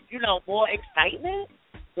type of, you know, more excitement.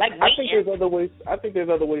 Like, I think there's other ways. I think there's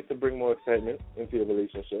other ways to bring more excitement into your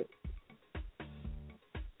relationship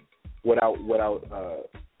without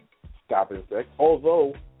stopping sex.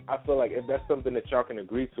 Although I feel like if that's something that y'all can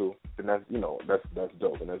agree to, then that's, you know, that's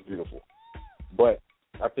dope and that's beautiful. But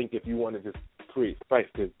I think if you want to just create spice,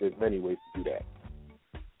 there's many ways to do that.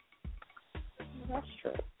 That's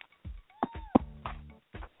true.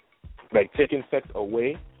 Like taking sex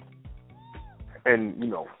away and, you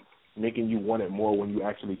know, making you want it more when you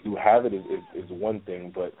actually do have it is one thing,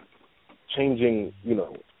 but changing, you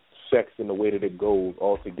know, sex in the way that it goes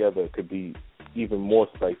altogether could be even more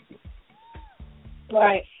spicy.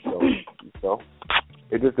 Right. So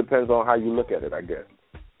it just depends on how you look at it, I guess.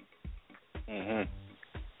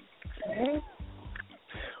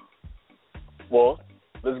 Well,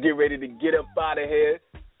 let's get ready to get up out of here.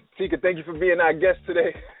 Tika, thank you for being our guest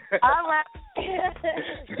today. All right. Yes.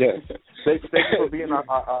 Thank you for being our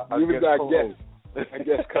you was guest our co-host. guest. I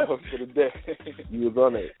guess come up for the day. You was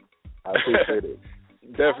on it. I appreciate it.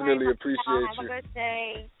 Definitely appreciate you. Have a good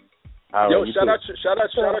day. Yo, shout out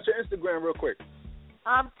your Instagram real quick.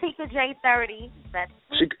 Tika J30. That's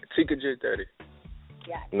Tika J30.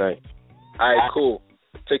 Yeah. Nice. All right, cool.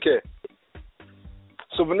 Take care.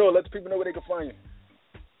 So, Vanilla, let the people know where they can find you.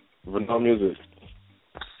 Vanilla Music.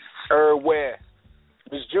 Where?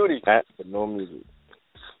 Miss Judy. At Vanilla Music.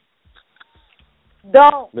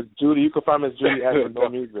 Don't. Miss Judy, you can find Miss Judy at Vanilla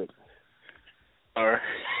Music. All right.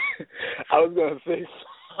 I was going to say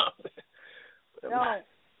something. No.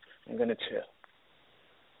 I'm going to chill.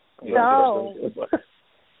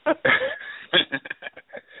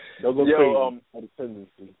 Don't go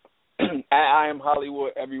crazy. At I Am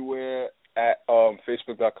Hollywood everywhere. At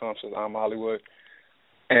Facebook.com says I'm Hollywood.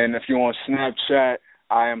 And if you're on Snapchat,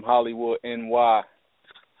 I Am Hollywood NY.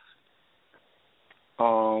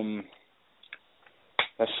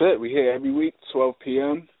 That's it. We're here every week, 12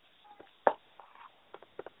 p.m.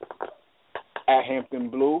 At Hampton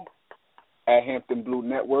Blue. At Hampton Blue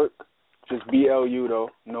Network. Just BLU though,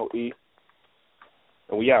 no E.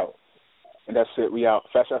 And we out. And that's it. We out.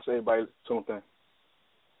 Fast shots to everybody. Tune in.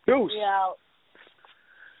 Deuce. We out.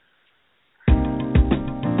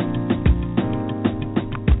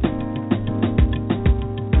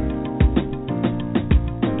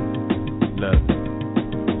 Look.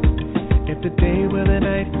 If the day were the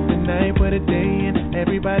night were the day, and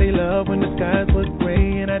everybody loved when the skies were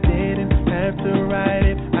gray, and I didn't have to write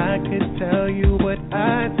it, I could tell you what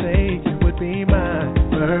I'd say. You would be my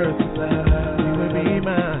first love. You would be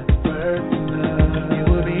my first love. You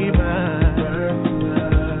would be my first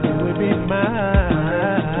love. You would be mine.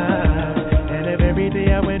 And if every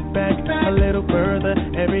day I went back a little further,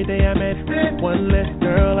 every day I met one less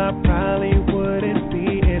girl, I probably wouldn't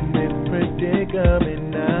be in this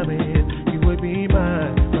predicament I'm in. You would be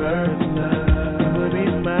my first love. You would be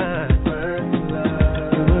my first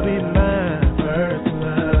love. You would be my first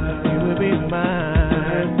love. You would be my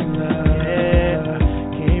first love. Yeah,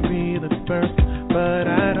 can't be the first, but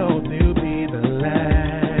I'd hope to be the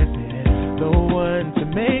last. Yeah, the one to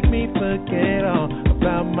make me forget all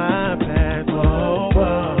about my past. Whoa,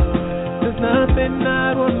 whoa. There's nothing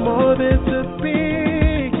I want more than to be,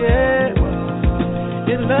 yeah,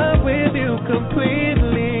 in love with you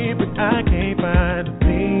completely, but I can't find the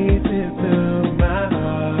pieces to my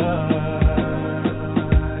heart.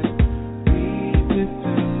 Pieces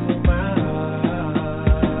to my heart.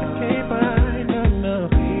 Can't find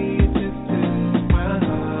enough pieces to my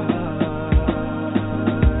heart.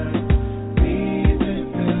 Pieces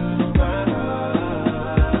to my heart.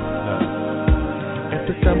 If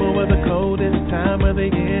the summer was the coldest time of the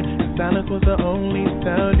year, silence was the only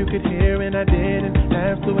sound you could hear, and I didn't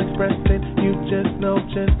have to express it. You just know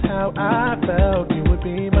just how I felt. You would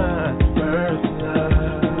be my first love.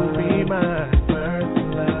 You would be my first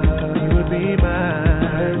love. You would be my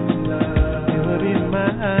first love. You would be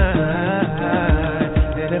mine.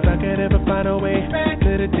 And if I could ever find a way back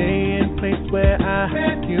to the day and place where I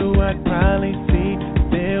met you, I'd probably see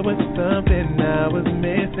there was something I was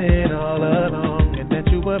missing all along, and that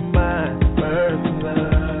you were my first love.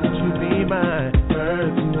 My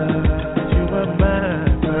first love, you were my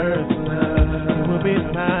first love, you will be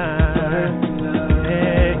my first love.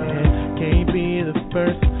 Yeah, yeah. Can't be the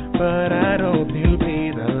first, but I'd hope you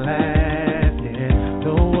be the last. Yeah,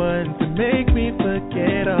 the one to make me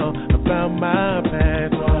forget all about my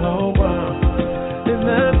past. Whoa, whoa. There's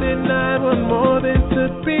nothing I want more than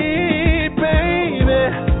to be, baby,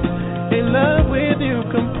 in love with you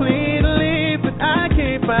completely, but I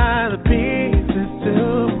can't find the pieces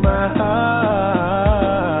to my heart.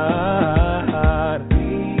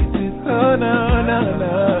 Oh no, no,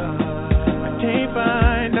 no, I can't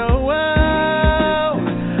find no one.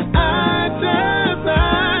 I just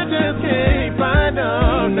can't find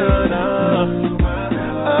no, no, no.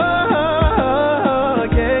 Oh,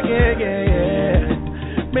 yeah, yeah, yeah, yeah.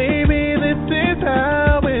 Maybe this is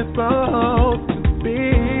how it's supposed to be.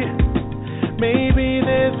 Maybe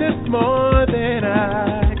there's just more than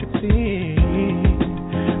I could see.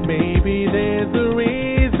 Maybe there's a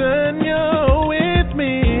reason you're with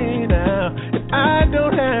me now. If I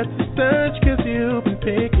don't have to search, 'cause you've been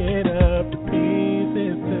picking up the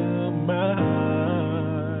pieces to my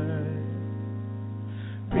heart.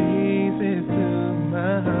 Pieces to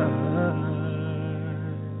my heart.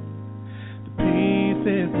 The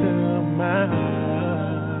pieces to my heart.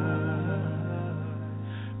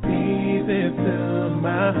 Pieces to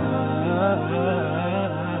my heart.